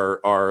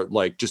are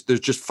like there's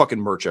just fucking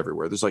merch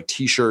everywhere. There's like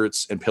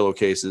t-shirts and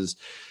pillowcases,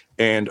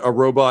 and a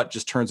robot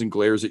just turns and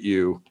glares at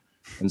you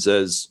and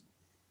says,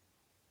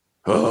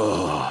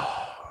 "Oh.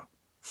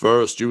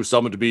 First, you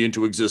summoned me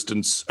into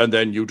existence, and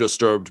then you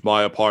disturbed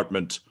my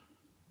apartment.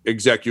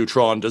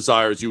 Executron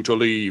desires you to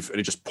leave," and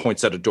he just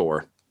points at a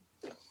door.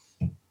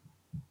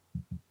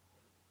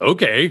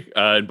 Okay,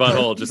 and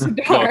Butthole will just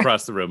go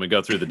across the room and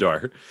go through the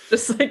door.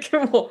 Just like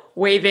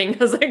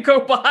waving as I go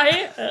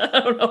by. I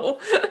don't know.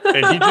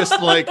 And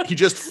he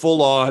just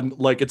full on,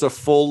 like it's a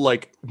full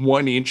like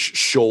 1 inch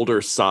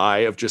shoulder sigh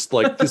of just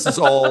like, this is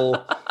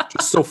all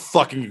just so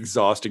fucking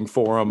exhausting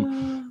for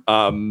him.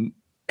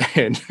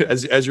 And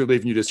as you're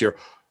leaving, you just hear,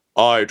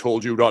 "I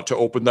told you not to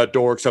open that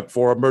door except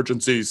for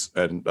emergencies,"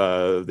 and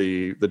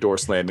the door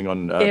slamming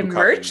on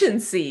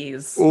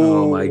emergencies.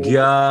 Oh my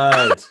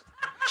god!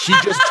 He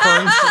just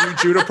turns to you,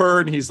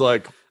 Juniper, and he's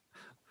like,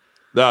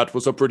 "That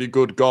was a pretty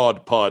good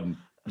god pun.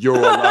 You're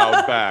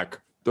allowed back.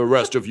 The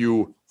rest of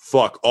you,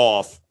 fuck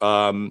off."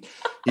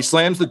 He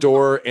slams the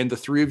door, and the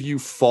three of you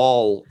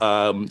fall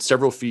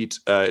several feet.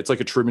 It's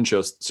like a Truman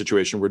Show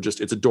situation where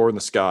it's a door in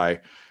the sky.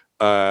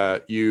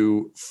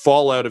 You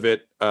fall out of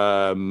it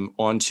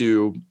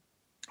onto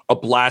a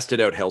blasted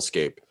out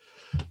hellscape.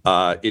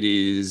 It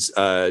is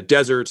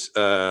desert.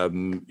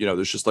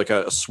 There's just like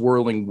a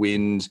swirling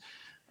wind,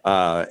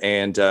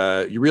 and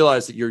you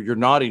realize that you're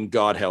not in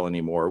God Hell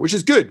anymore, which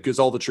is good because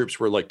all the troops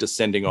were like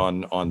descending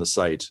on the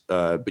site.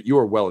 But you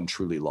are well and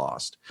truly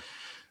lost.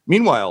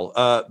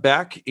 Meanwhile,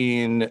 back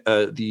in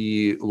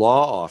the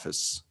law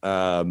office,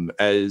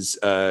 as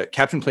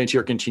Captain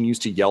Plantier continues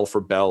to yell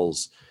for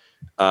bells,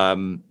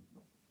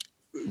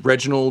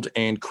 Reginald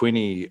and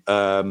Quinny,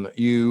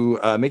 you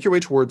make your way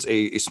towards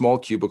a small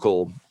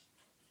cubicle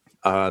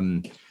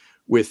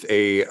with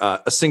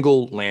a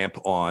single lamp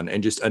on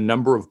and just a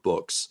number of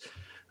books.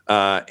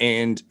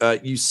 And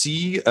you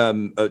see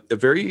a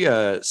very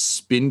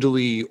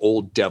spindly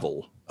old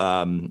devil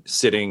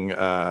sitting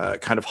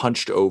kind of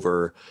hunched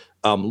over,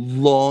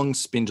 long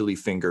spindly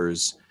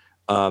fingers,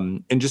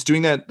 and just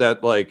doing that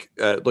like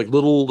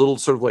little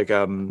sort of like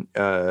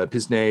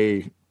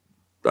Pisney.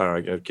 I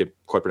don't know, I can't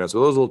quite pronounce it,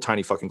 but those little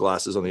tiny fucking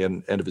glasses on the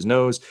end of his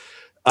nose.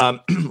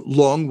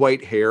 Long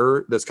white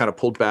hair that's kind of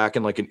pulled back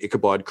in like an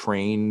Ichabod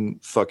Crane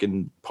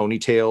fucking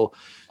ponytail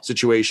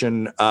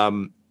situation.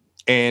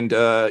 And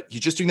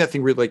he's just doing that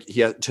thing where like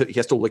he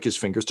has to lick his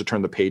fingers to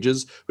turn the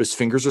pages, but his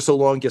fingers are so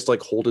long he has to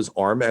like hold his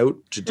arm out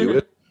to do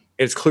it.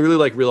 And it's clearly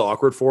like real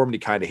awkward for him, and he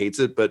kind of hates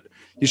it, but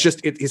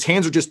his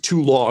hands are just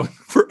too long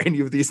for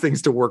any of these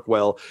things to work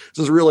well.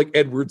 So it's a real like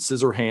Edward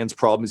Scissorhands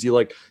problem, as he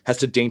like has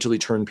to daintily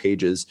turn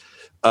pages.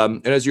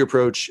 And as you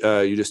approach,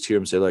 you just hear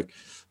him say like,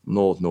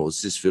 no,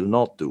 this will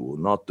not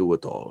do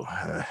at all.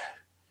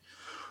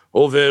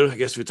 Oh, well, I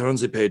guess we turn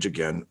the page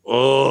again.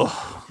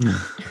 Oh.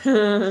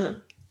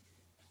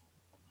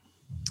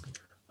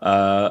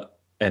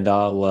 And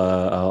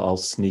I'll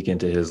sneak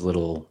into his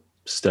little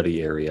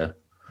study area,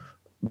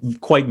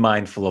 quite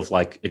mindful of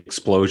like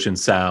explosion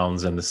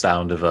sounds and the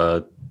sound of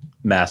a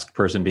masked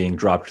person being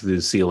dropped through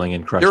the ceiling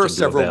and crushed There are into a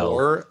several bell.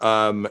 more.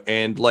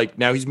 And like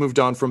now he's moved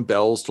on from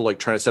bells to like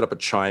trying to set up a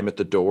chime at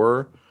the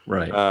door.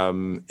 Right.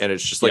 And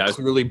it's just like Yeah.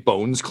 clearly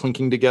bones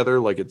clinking together.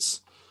 Like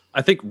it's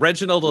I think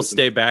Reginald will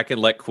stay back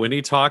and let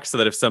Quinny talk so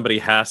that if somebody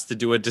has to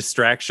do a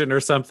distraction or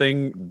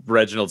something,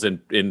 Reginald's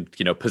in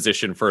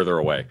position further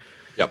away.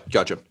 yep,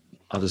 gotcha.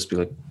 I'll just be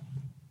like,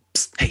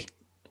 "Psst, hey,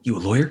 you a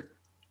lawyer?"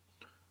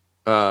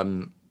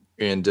 And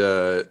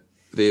the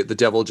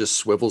devil just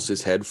swivels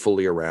his head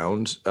fully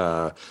around.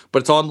 But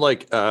it's on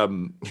like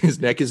his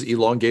neck is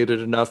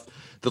elongated enough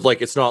that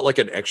like it's not like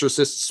an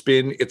exorcist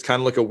spin. It's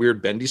kind of like a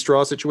weird bendy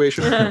straw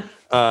situation.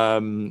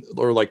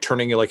 Or like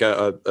turning like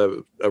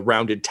a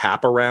rounded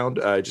tap around.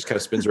 It just kind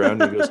of spins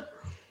around and he goes,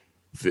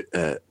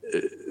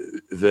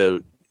 well,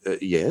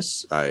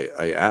 yes,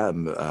 I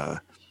am. I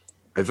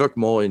work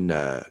more in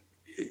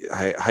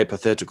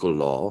hypothetical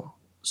law,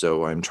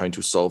 so I'm trying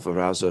to solve a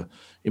rather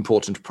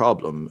important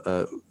problem.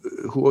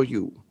 Who are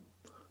you?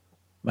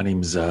 My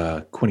name's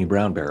Quinny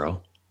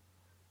Brownbarrow.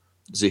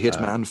 The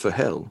hitman for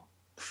hell.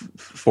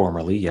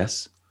 Formerly,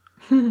 yes.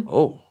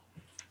 Oh.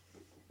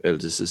 Well,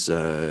 this is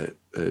a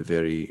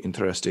very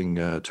interesting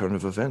turn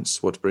of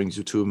events. What brings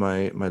you to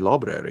my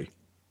library?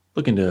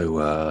 Looking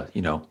to,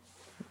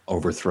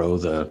 overthrow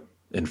the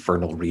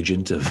infernal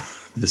regent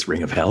of this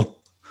ring of hell.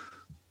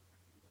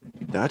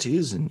 That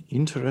is an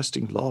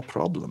interesting law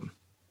problem.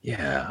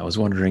 Yeah, I was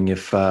wondering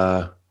if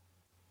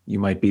you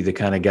might be the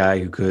kind of guy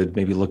who could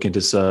maybe look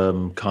into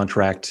some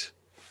contract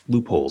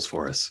loopholes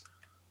for us.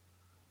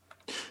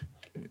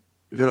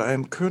 Well, I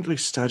am currently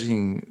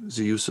studying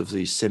the use of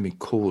the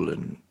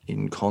semicolon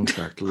in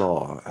contract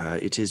law.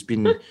 It has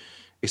been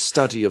a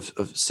study of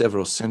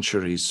several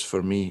centuries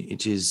for me.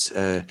 It is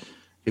a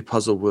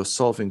puzzle worth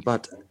solving,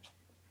 but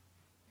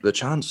the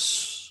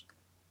chance,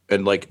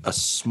 and like a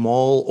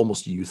small,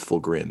 almost youthful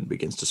grin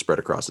begins to spread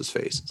across his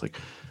face. It's like,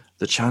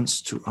 the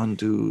chance to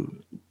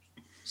undo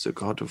the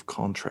god of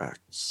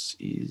contracts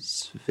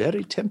is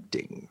very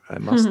tempting, I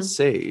must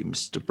say,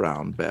 Mr.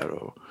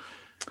 Brownbarrow.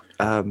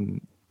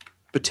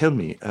 But tell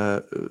me,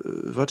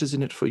 what is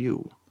in it for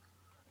you?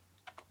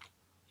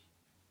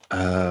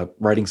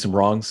 Righting some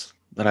wrongs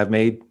that I've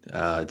made.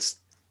 It's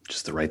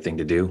just the right thing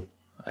to do.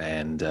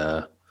 And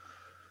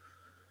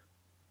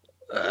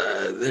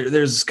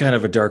there's kind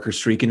of a darker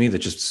streak in me that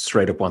just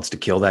straight up wants to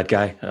kill that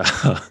guy.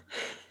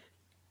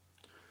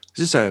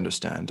 This I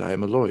understand. I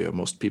am a lawyer.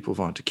 Most people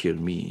want to kill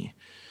me.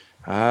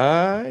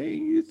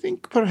 I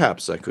think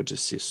perhaps I could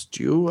assist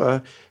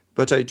you,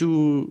 but I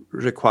do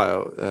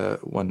require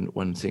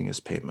one thing as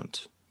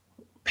payment.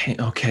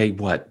 Okay,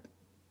 what?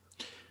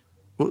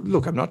 Well,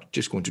 look, I'm not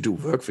just going to do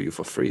work for you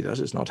for free. That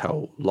is not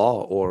how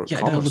law or Yeah,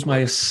 no, commerce look, my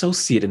works.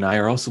 associate and I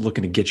are also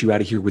looking to get you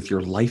out of here with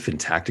your life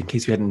intact. In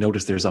case you hadn't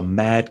noticed, there's a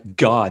mad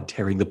god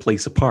tearing the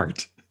place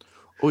apart.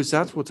 Oh, is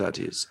that what that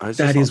is?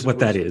 That is what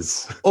that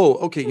is. Oh,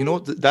 okay. You know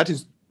what? That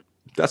is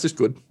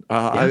good.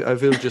 I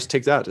will just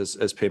take that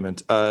as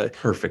payment.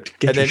 Perfect.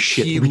 Get And your then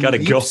shit. he We gotta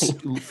go.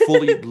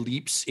 fully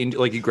leaps into,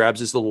 like, he grabs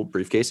his little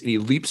briefcase and he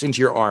leaps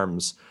into your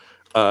arms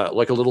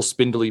like a little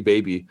spindly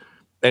baby.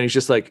 And he's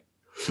just like,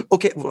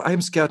 okay, well, I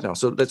am scared now,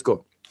 so let's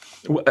go.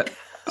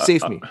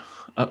 Save me.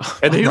 And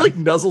then he like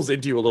nuzzles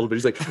into you a little bit.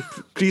 He's like,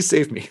 please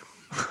save me.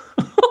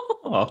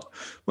 Oh,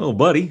 well,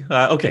 buddy.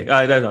 Okay.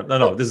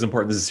 No. This is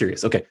important. This is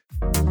serious. Okay.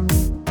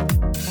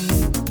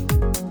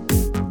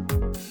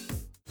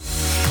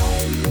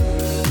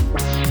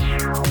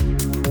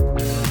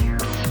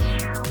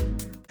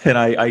 And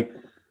I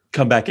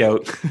come back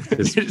out.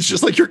 It's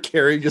just like you're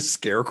carrying a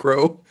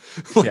scarecrow.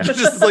 Like, Yeah. Just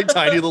this like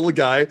tiny little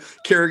guy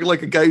carrying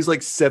like a guy who's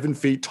like 7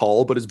 feet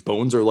tall, but his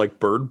bones are like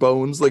bird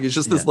bones. Like it's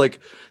just this like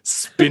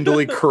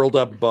spindly curled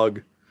up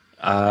bug.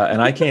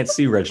 And I can't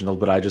see Reginald,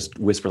 but I just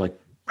whisper like,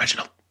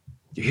 Reginald,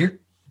 you here?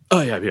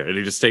 Oh yeah, I'm here. And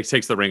he just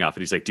takes the ring off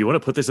and he's like, "Do you want to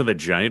put this on the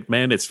giant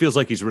man? It feels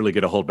like he's really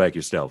going to hold back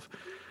your stealth."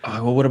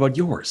 Well, what about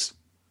yours?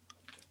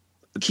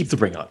 Keep the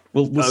ring on.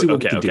 We'll see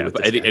what we can do with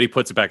this And guy. he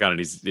puts it back on and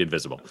he's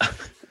invisible.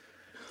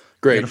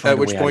 Great. find At a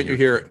which way out point of you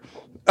hear,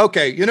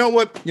 okay, you know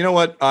what?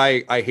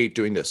 I hate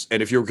doing this.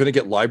 And if you're going to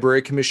get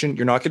library commission,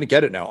 you're not going to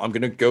get it now. I'm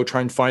going to go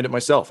try and find it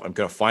myself. I'm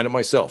going to find it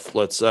myself.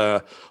 Let's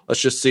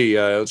just see.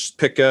 Let's just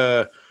pick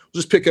a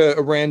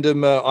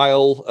random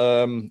aisle.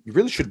 You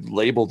really should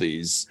label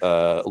these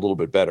a little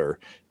bit better.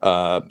 So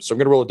I'm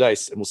going to roll a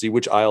dice and we'll see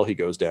which aisle he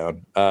goes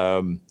down.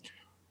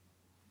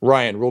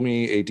 Ryan, roll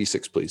me a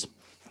d6, please.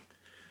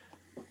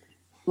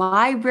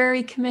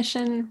 Library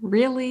commission,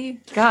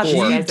 really? God, these He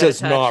guys are does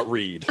touched. not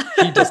read.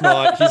 He does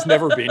not. He's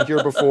never been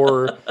here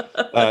before.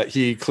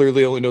 He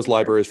clearly only knows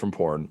libraries from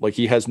porn. Like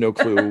he has no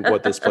clue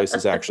what this place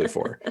is actually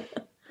for.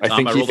 I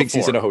think I he rolled a thinks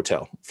he's 4. in a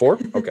hotel. 4?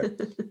 Okay.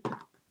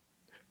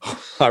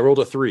 I rolled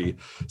a 3.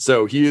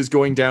 So he is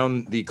going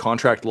down the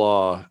contract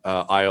law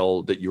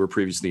aisle that you were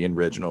previously in,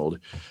 Reginald.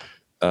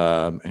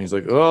 And he's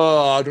like,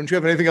 "Oh, don't you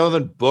have anything other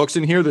than books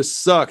in here? This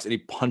sucks." And he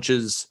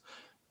punches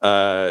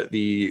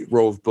the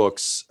row of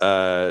books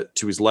to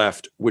his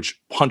left,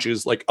 which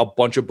punches like a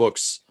bunch of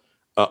books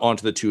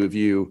onto the two of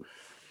you.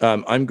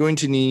 I'm going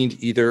to need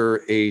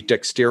either a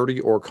dexterity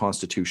or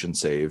constitution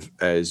save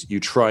as you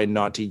try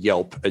not to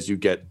yelp as you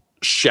get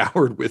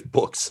showered with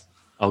books.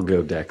 I'll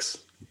go Dex.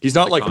 He's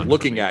not like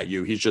looking at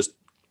you. He's just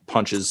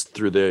punches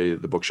through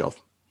the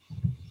bookshelf.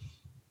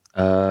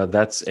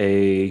 That's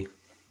a,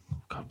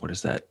 God, what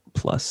is that?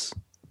 Plus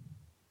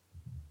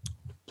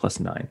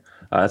 9.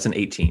 That's an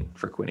 18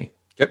 for Quinny.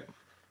 Yep.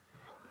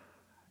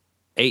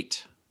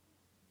 8.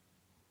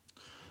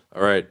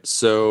 All right.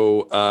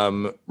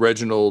 So,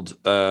 Reginald,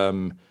 a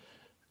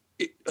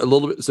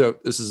little bit. So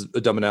this is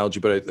a dumb analogy,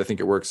 but I think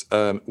it works.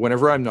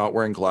 Whenever I'm not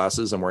wearing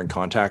glasses, I'm wearing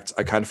contacts.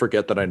 I kind of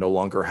forget that I no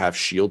longer have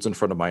shields in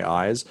front of my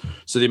eyes.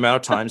 So the amount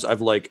of times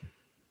I've like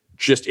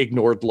just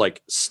ignored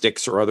like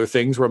sticks or other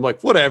things where I'm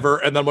like, whatever.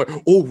 And then I'm like,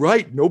 oh,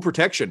 right. No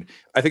protection.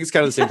 I think it's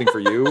kind of the same thing for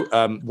you.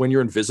 When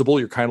you're invisible,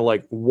 you're kind of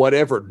like,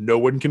 whatever. No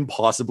one can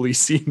possibly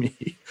see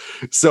me.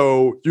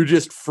 So you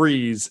just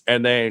freeze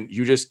and then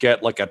you just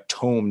get like a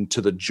tome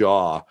to the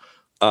jaw.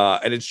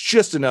 And it's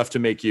just enough to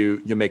make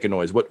you make a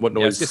noise. What noise?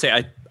 Yeah, I was gonna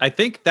say, I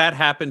think that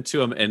happened to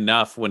him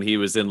enough when he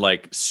was in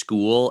like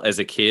school as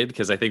a kid,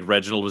 because I think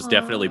Reginald was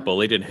definitely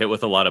bullied and hit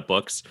with a lot of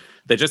books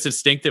that just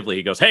instinctively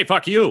he goes, "Hey,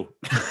 fuck you."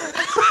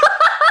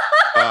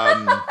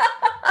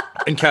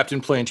 And Captain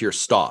Plantier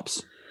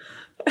stops.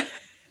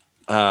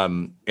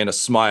 And a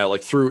smile,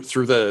 like through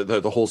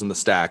the holes in the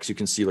stacks, you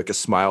can see like a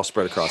smile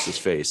spread across his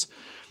face.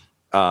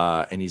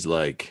 And he's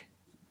like,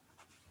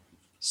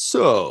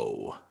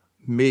 "So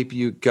maybe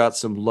you got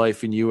some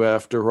life in you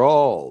after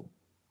all,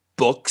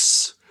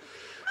 books."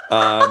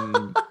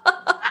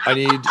 I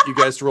need you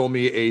guys to roll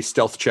me a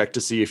stealth check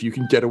to see if you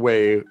can get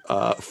away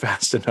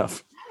fast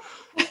enough.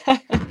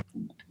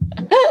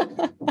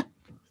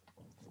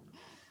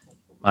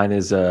 Mine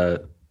is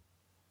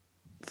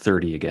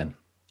 30 again.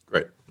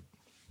 Great.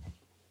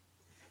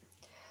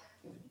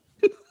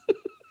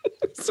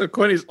 So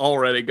Quinny's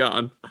already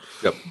gone.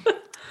 Yep.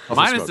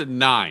 Mine is a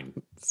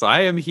 9, so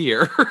I am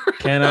here.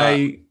 Can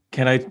I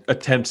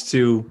attempt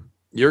to?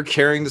 You're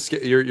carrying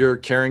you're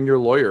carrying your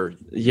lawyer.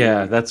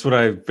 Yeah, that's what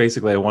I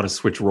want to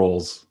switch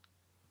roles.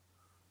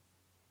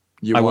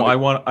 I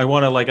want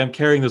to like, I'm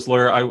carrying this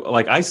lawyer.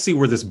 I see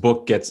where this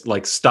book gets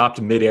like stopped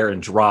midair and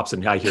drops,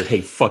 and I hear,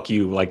 "Hey, fuck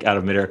you," like out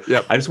of midair.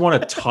 Yep. I just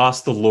want to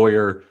toss the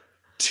lawyer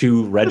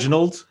to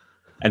Reginald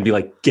and be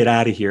like, "Get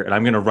out of here!" And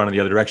I'm gonna run in the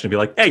other direction and be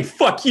like, "Hey,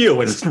 fuck you!"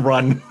 and just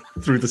run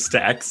through the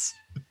stacks.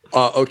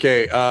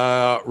 Okay,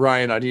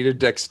 Ryan, I need a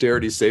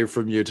dexterity save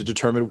from you to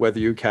determine whether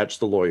you catch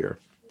the lawyer,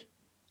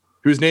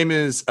 whose name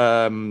is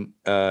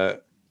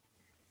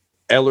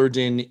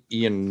Ellardin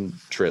Ian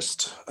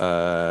Trist.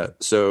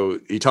 So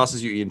he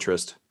tosses you Ian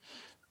Trist.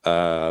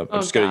 I'm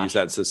just going to use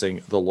that instead of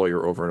saying the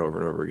lawyer over and over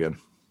and over again.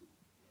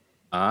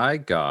 I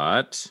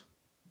got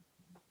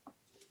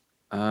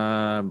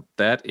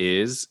that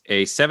is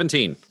a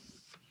 17.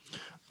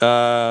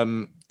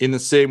 In the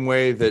same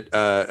way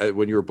that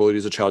when you were bullied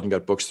as a child and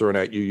got books thrown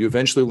at you, you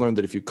eventually learned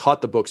that if you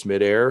caught the books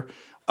midair,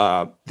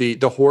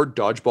 the Horde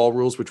dodgeball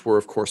rules, which were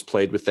of course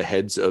played with the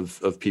heads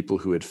of people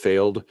who had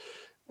failed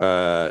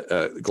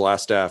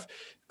Glassstaff.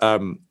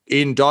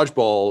 In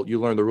dodgeball,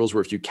 you learn the rules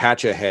where if you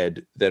catch a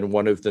head, then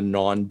one of the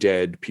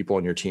non-dead people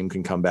on your team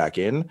can come back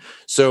in.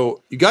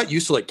 So you got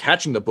used to like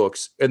catching the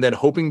books and then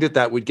hoping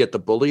that would get the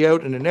bully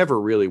out, and it never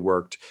really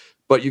worked,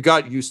 but you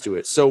got used to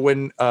it. So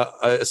when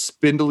a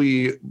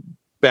spindly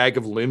bag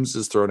of limbs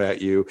is thrown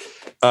at you,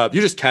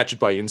 you just catch it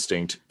by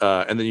instinct,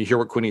 and then you hear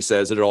what Quinny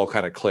says, and it all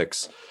kind of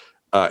clicks,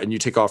 and you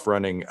take off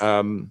running.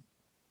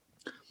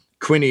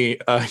 Quinny,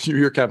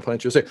 your Captain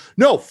Plantier say,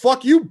 "No,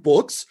 fuck you,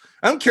 books.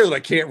 I don't care that I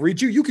can't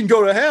read you. You can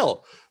go to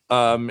hell."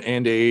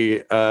 And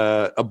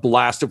a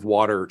blast of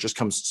water just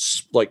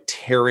comes like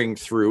tearing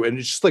through, and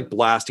it's just like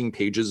blasting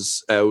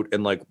pages out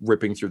and like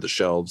ripping through the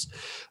shelves.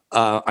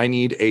 I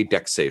need a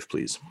dex save,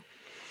 please.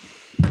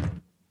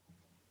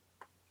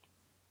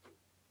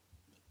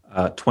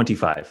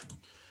 25.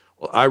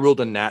 Well, I rolled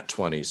a nat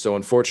 20, so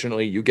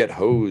unfortunately you get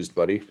hosed,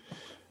 buddy.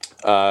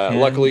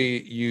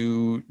 Luckily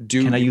you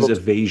do. Can I use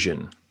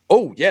evasion?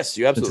 Oh yes,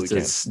 you absolutely can.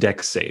 It's a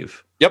dex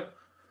save. Yep.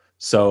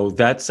 So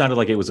that sounded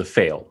like it was a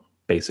fail,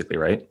 basically,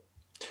 right?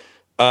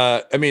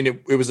 I mean,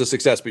 it was a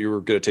success, but you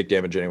were going to take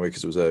damage anyway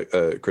because it was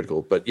a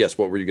critical. But yes,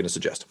 what were you going to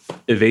suggest?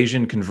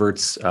 Evasion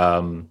converts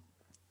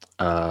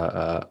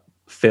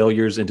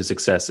failures into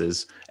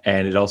successes,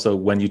 and it also,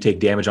 when you take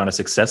damage on a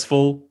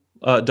successful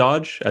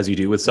dodge, as you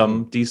do with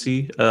some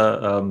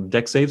DC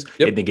dex saves,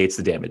 it negates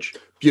the damage.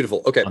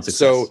 Beautiful. Okay,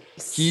 so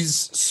he's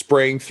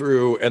spraying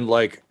through, and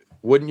like,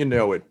 wouldn't you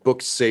know it,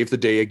 books save the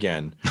day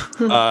again.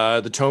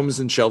 The tomes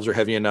and shelves are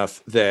heavy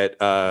enough that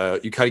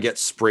you kind of get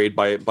sprayed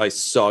by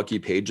soggy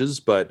pages,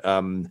 but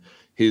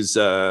his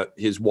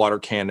water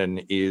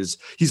cannon is,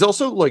 he's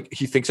also like,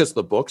 he thinks it's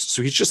the books,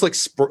 so he's just like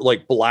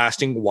like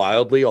blasting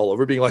wildly all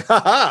over, being like, "Ha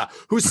ha,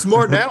 who's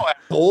smart now,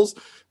 assholes?"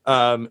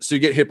 So you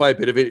get hit by a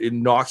bit of it. It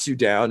knocks you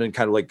down, and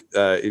kind of like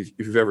if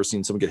you've ever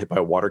seen someone get hit by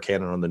a water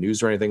cannon on the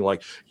news or anything,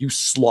 like you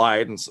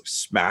slide and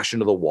smash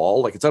into the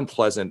wall. Like it's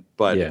unpleasant,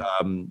 but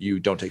you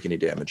don't take any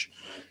damage,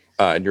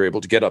 and you're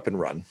able to get up and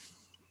run.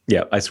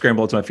 Yeah, I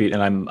scramble to my feet,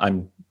 and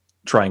I'm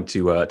trying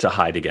to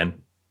hide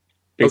again.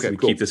 Basically,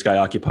 cool. Keep this guy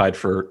occupied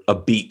for a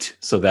beat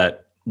so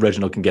that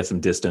Reginald can get some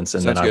distance,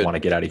 and Sounds then good. I want to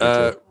get out of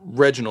here too.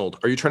 Reginald,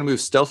 are you trying to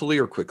move stealthily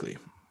or quickly?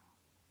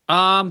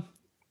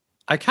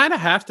 I kind of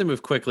have to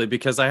move quickly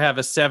because I have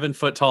a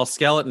 7-foot tall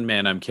skeleton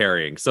man I'm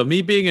carrying. So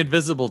me being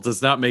invisible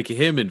does not make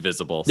him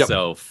invisible. Yep.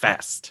 So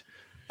fast.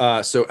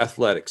 So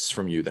athletics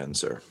from you then,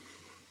 sir.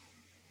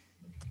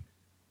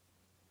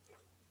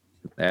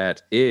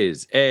 That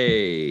is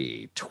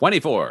a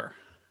 24.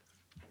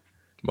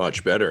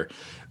 Much better.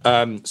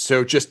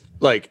 So just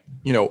like,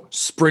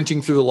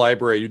 sprinting through the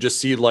library, you just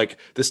see like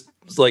this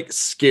like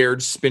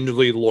scared,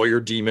 spindly lawyer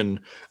demon,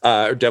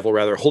 or devil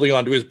rather, holding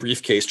onto his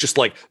briefcase, just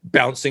like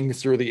bouncing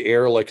through the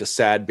air like a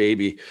sad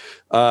baby.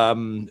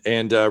 And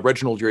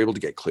Reginald, you're able to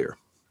get clear.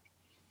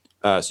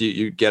 So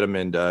you get him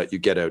and you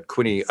get out.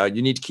 Quinny,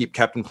 you need to keep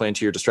Captain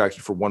Plantier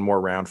distracted for one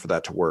more round for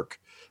that to work.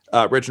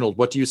 Reginald,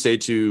 what do you say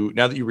to,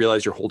 now that you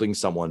realize you're holding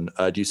someone,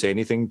 do you say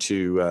anything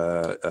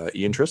to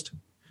Ian Trist?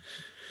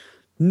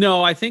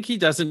 No, I think he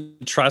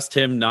doesn't trust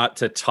him not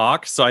to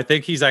talk. So I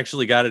think he's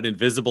actually got an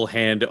invisible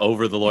hand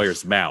over the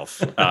lawyer's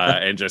mouth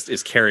and just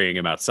is carrying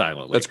him out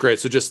silently. That's great.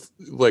 So just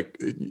like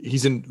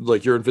he's in,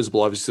 like you're invisible,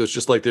 obviously. So it's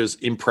just like there's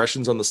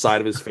impressions on the side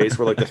of his face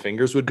where like the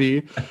fingers would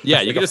be. Yeah,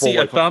 like you can just see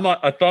a thumb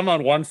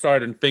on one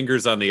side and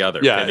fingers on the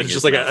other. Yeah, it's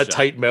just like a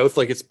tight mouth,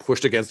 like it's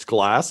pushed against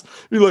glass.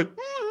 You're like,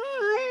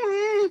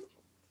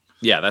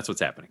 yeah, that's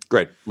what's happening.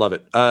 Great, love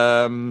it.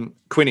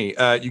 Quinny,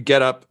 you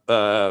get up,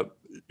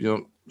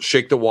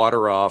 shake the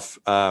water off,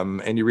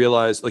 and you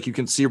realize, like, you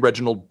can see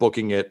Reginald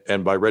booking it,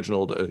 and by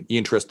Reginald,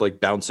 Ian Trist, like,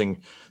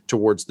 bouncing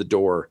towards the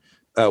door.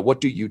 What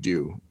do you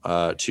do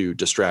to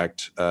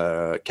distract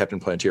Captain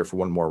Plantier for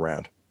one more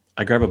round?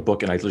 I grab a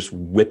book and I just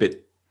whip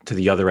it to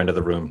the other end of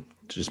the room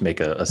to just make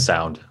a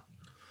sound.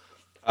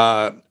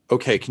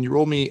 Okay, can you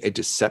roll me a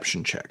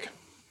deception check?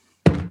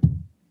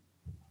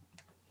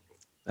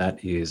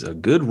 That is a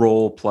good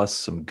roll plus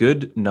some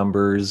good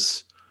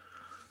numbers.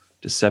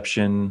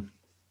 Deception.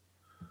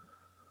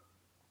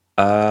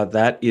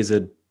 That is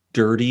a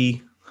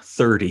dirty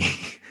 30.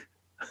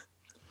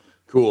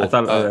 Cool. I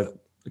thought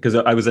because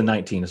I was a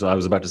 19, so I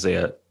was about to say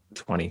a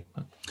 20.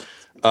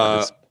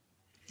 That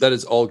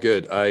is all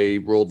good. I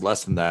rolled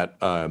less than that.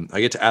 I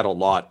get to add a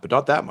lot, but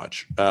not that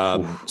much.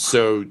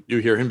 So you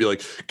hear him be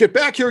like, "Get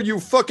back here,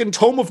 you fucking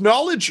tome of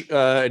knowledge!"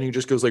 And he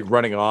just goes like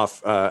running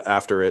off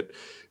after it.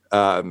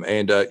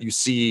 And you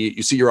see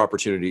your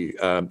opportunity.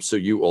 So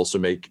you also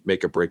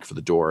make a break for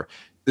the door.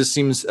 This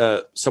seems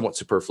somewhat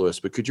superfluous,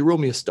 but could you roll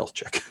me a stealth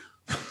check?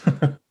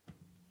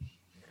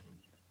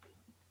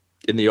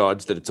 In the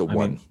odds that it's a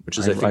 1, which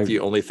is I think the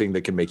only thing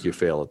that can make you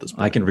fail at this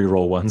point. I can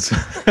re-roll ones.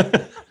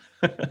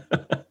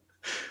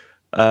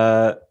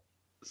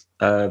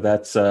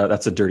 That's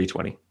a dirty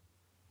 20.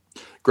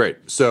 Great.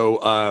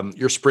 So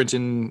you're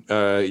sprinting.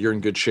 You're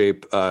in good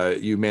shape.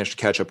 You managed to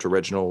catch up to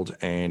Reginald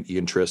and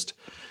Ian Trist.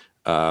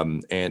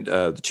 And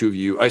the two of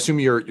you, I assume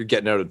you're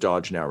getting out of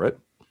Dodge now, right?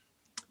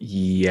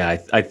 Yeah,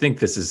 I think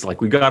this is like,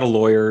 we got a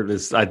lawyer.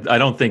 I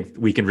don't think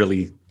we can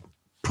really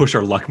push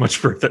our luck much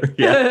further.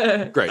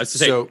 Yeah. Great.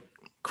 So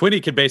Quinny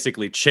can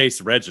basically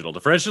chase Reginald.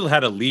 If Reginald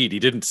had a lead, he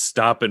didn't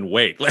stop and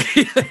wait. Like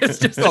it's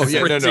just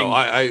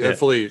I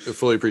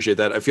fully appreciate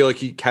that. I feel like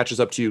he catches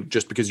up to you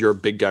just because you're a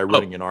big guy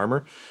running in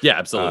armor. Yeah,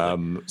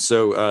 absolutely.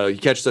 So he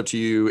catches up to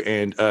you,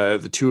 and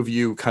the two of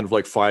you kind of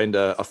like find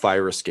a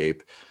fire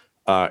escape.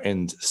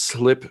 And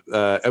slip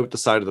out the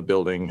side of the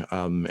building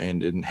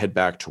and head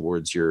back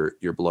towards your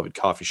beloved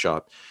coffee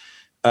shop.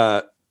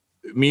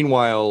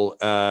 Meanwhile,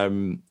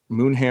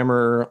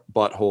 Moonhammer,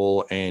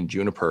 Butthole, and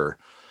Juniper,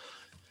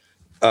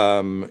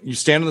 you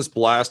stand in this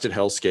blasted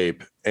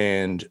hellscape,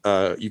 and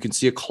you can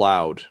see a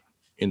cloud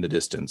in the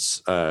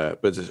distance,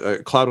 but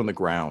a cloud on the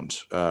ground.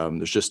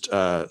 There's just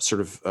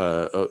sort of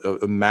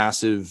a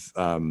massive,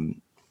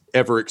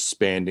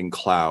 ever-expanding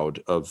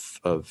cloud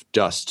of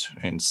dust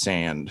and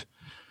sand.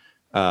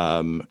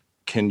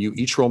 Can you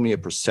each roll me a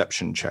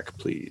perception check,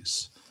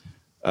 please?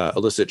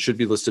 Alyssa, it should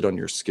be listed on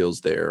your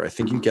skills there. I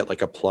think you get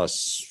like a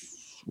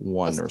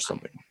 +1 or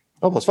something.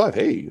 Oh, +5.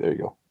 Hey, there you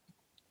go.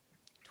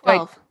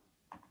 12.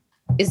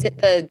 Is it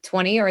the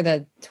 20 or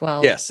the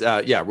 12? Yes.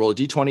 Yeah. Roll a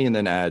d20 and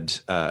then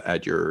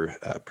add your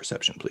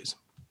perception, please.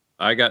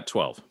 I got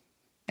 12.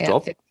 I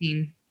got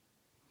 15.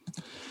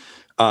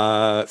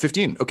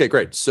 15. Okay,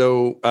 great.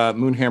 So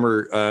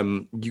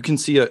Moonhammer, you can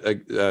see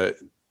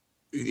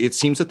it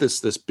seems that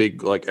this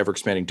big, like,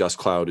 ever-expanding dust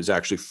cloud is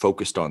actually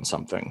focused on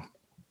something.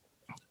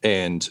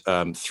 And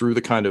through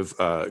the kind of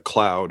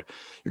cloud,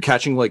 you're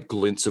catching, like,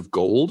 glints of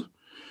gold.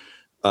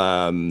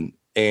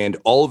 And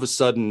all of a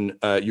sudden,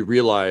 you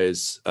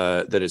realize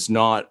that it's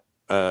not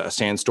a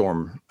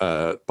sandstorm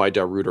by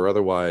Darude or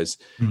otherwise.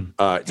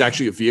 It's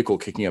actually a vehicle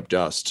kicking up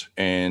dust.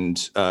 And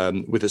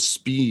with a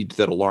speed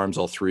that alarms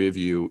all three of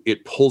you,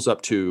 it pulls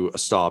up to a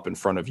stop in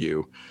front of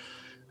you.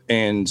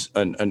 And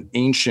an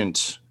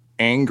ancient,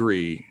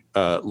 angry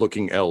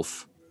looking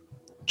elf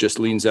just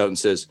leans out and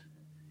says,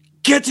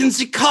 "Get in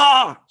the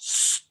car,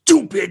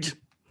 stupid!"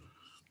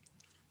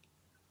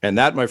 And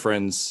that, my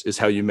friends, is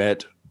how you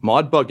met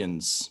Maud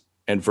Buggins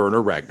and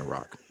Werner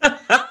Ragnarok.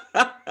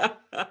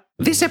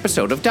 This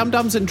episode of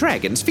Dum-Dums and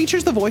Dragons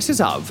features the voices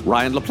of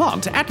Ryan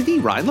LaPlante at the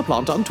Ryan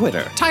LaPlante on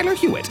Twitter, Tyler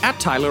Hewitt at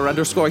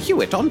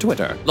Tyler_Hewitt on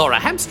Twitter, Laura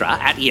Hamstra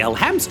at EL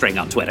Hamstring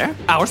on Twitter,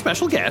 our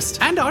special guest,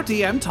 and our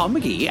DM Tom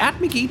McGee at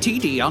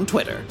McGeeTD on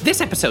Twitter.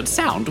 This episode's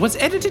sound was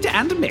edited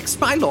and mixed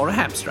by Laura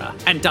Hamstra,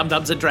 and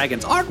Dum-Dums and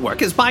Dragons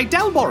artwork is by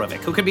Del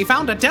Borovic, who can be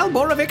found at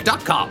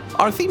delborovic.com.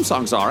 Our theme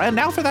songs are And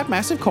Now for That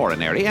Massive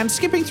Coronary and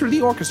Skipping Through the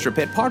Orchestra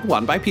Pit Part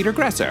 1 by Peter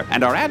Gresser,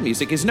 and our ad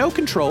music is No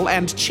Control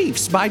and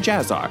Chiefs by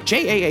Jazzar,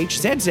 JAHZZAR,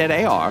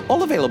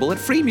 all available at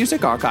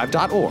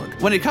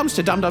freemusicarchive.org. When it comes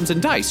to Dum-Dums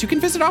and Dice, you can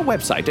visit our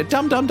website at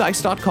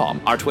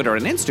dumdumdice.com. Our Twitter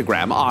and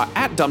Instagram are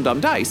at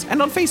dumdumdice,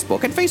 and on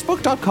Facebook at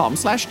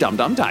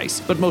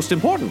facebook.com/dumdumdice. But most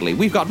importantly,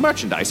 we've got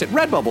merchandise at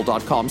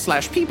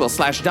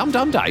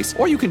redbubble.com/people/dumdumdice,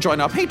 or you can join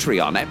our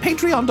Patreon at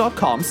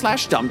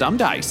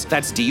patreon.com/dumdumdice.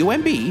 That's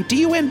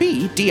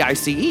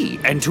DUMBDUMBDICE.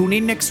 And tune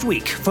in next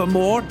week for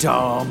more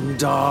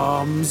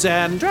Dum-Dums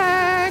and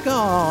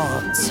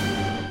Dragons.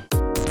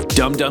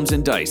 Dum-Dums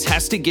and Dice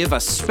has to give a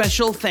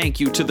special thank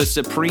you to the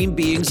supreme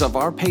beings of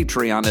our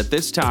Patreon at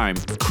this time: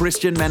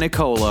 Christian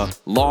Menicola,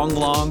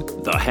 Long,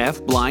 the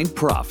Half-Blind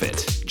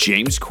Prophet,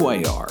 James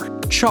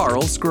Cuellar,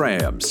 Charles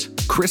Grams,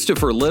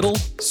 Christopher Little,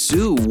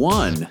 Sue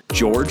One,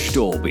 George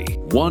Dolby,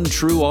 One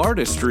True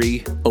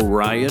Artistry,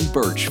 Orion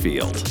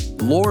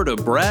Birchfield, Lord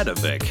of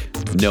Bradovic,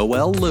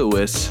 Noel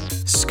Lewis,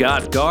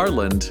 Scott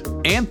Garland,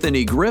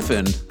 Anthony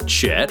Griffin,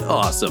 Chet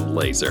Awesome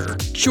Laser,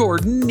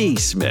 Jordan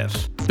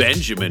Neesmith,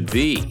 Benjamin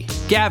V,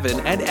 Gavin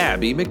and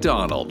Abby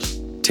McDonald,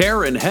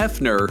 Taryn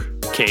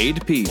Hefner,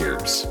 Cade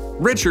Peters,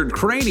 Richard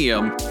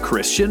Cranium,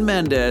 Christian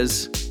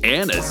Mendez,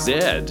 Anna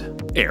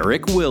Zed,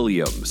 Eric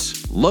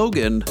Williams,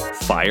 Logan,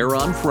 Fire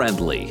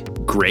Unfriendly,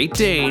 Great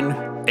Dane,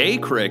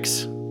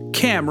 Acrix,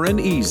 Cameron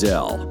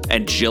Ezel,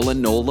 and Jill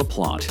and Noel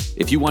LaPlante.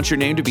 If you want your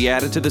name to be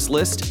added to this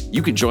list,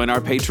 you can join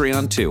our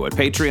Patreon too at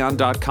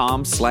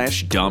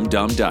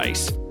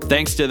patreon.com/dumdumdice.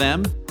 Thanks to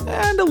them,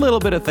 and a little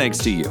bit of thanks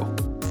to you.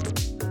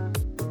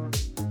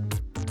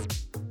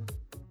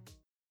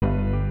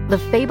 The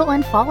Fable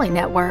and Folly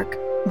Network,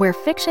 where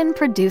fiction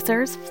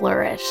producers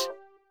flourish.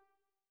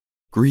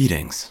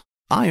 Greetings.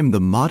 I am the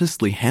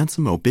modestly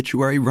handsome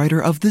obituary writer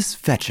of this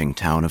fetching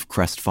town of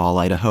Crestfall,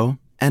 Idaho,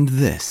 and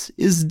this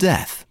is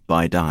Death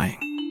by Dying.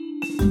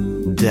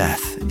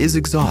 Death is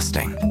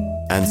exhausting,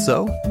 and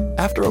so,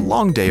 after a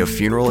long day of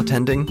funeral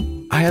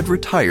attending, I had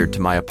retired to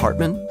my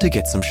apartment to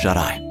get some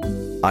shut-eye.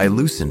 I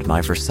loosened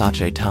my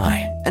Versace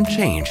tie and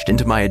changed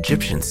into my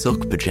Egyptian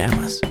silk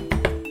pajamas.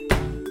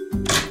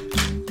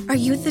 Are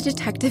you the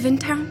detective in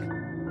town?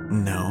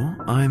 No,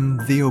 I'm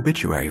the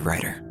obituary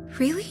writer.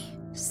 Really?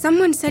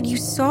 Someone said you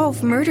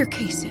solve murder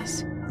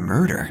cases.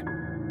 Murder?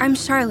 I'm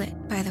Charlotte,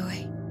 by the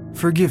way.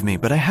 Forgive me,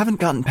 but I haven't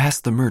gotten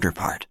past the murder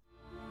part.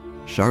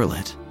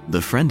 Charlotte, the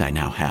friend I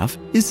now have,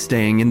 is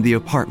staying in the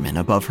apartment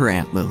above her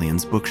Aunt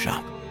Lillian's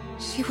bookshop.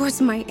 She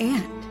was my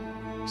aunt.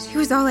 She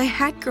was all I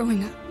had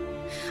growing up.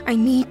 I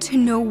need to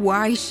know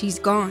why she's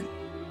gone.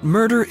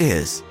 Murder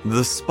is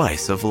the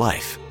spice of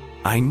life.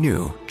 I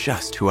knew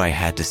just who I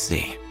had to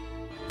see.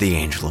 The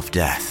Angel of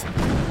Death.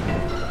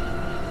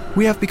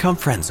 We have become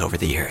friends over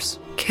the years.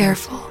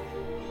 Careful.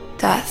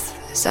 Death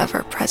is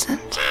ever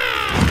present.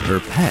 Her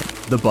pet,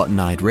 the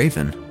button-eyed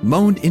raven,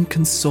 moaned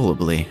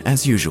inconsolably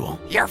as usual.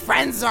 Your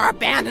friends are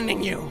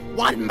abandoning you,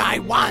 one by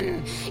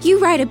one. You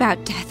write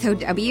about death,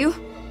 OW.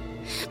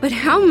 But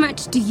how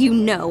much do you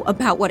know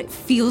about what it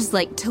feels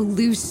like to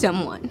lose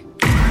someone?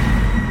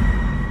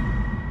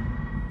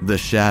 The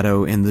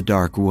shadow in the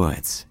dark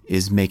woods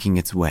is making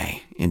its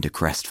way into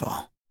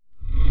Crestfall.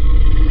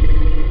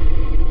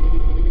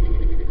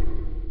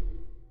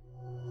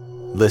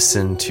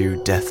 Listen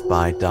to Death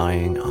by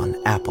Dying on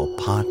Apple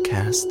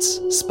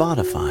Podcasts,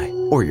 Spotify,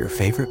 or your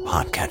favorite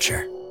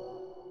podcatcher.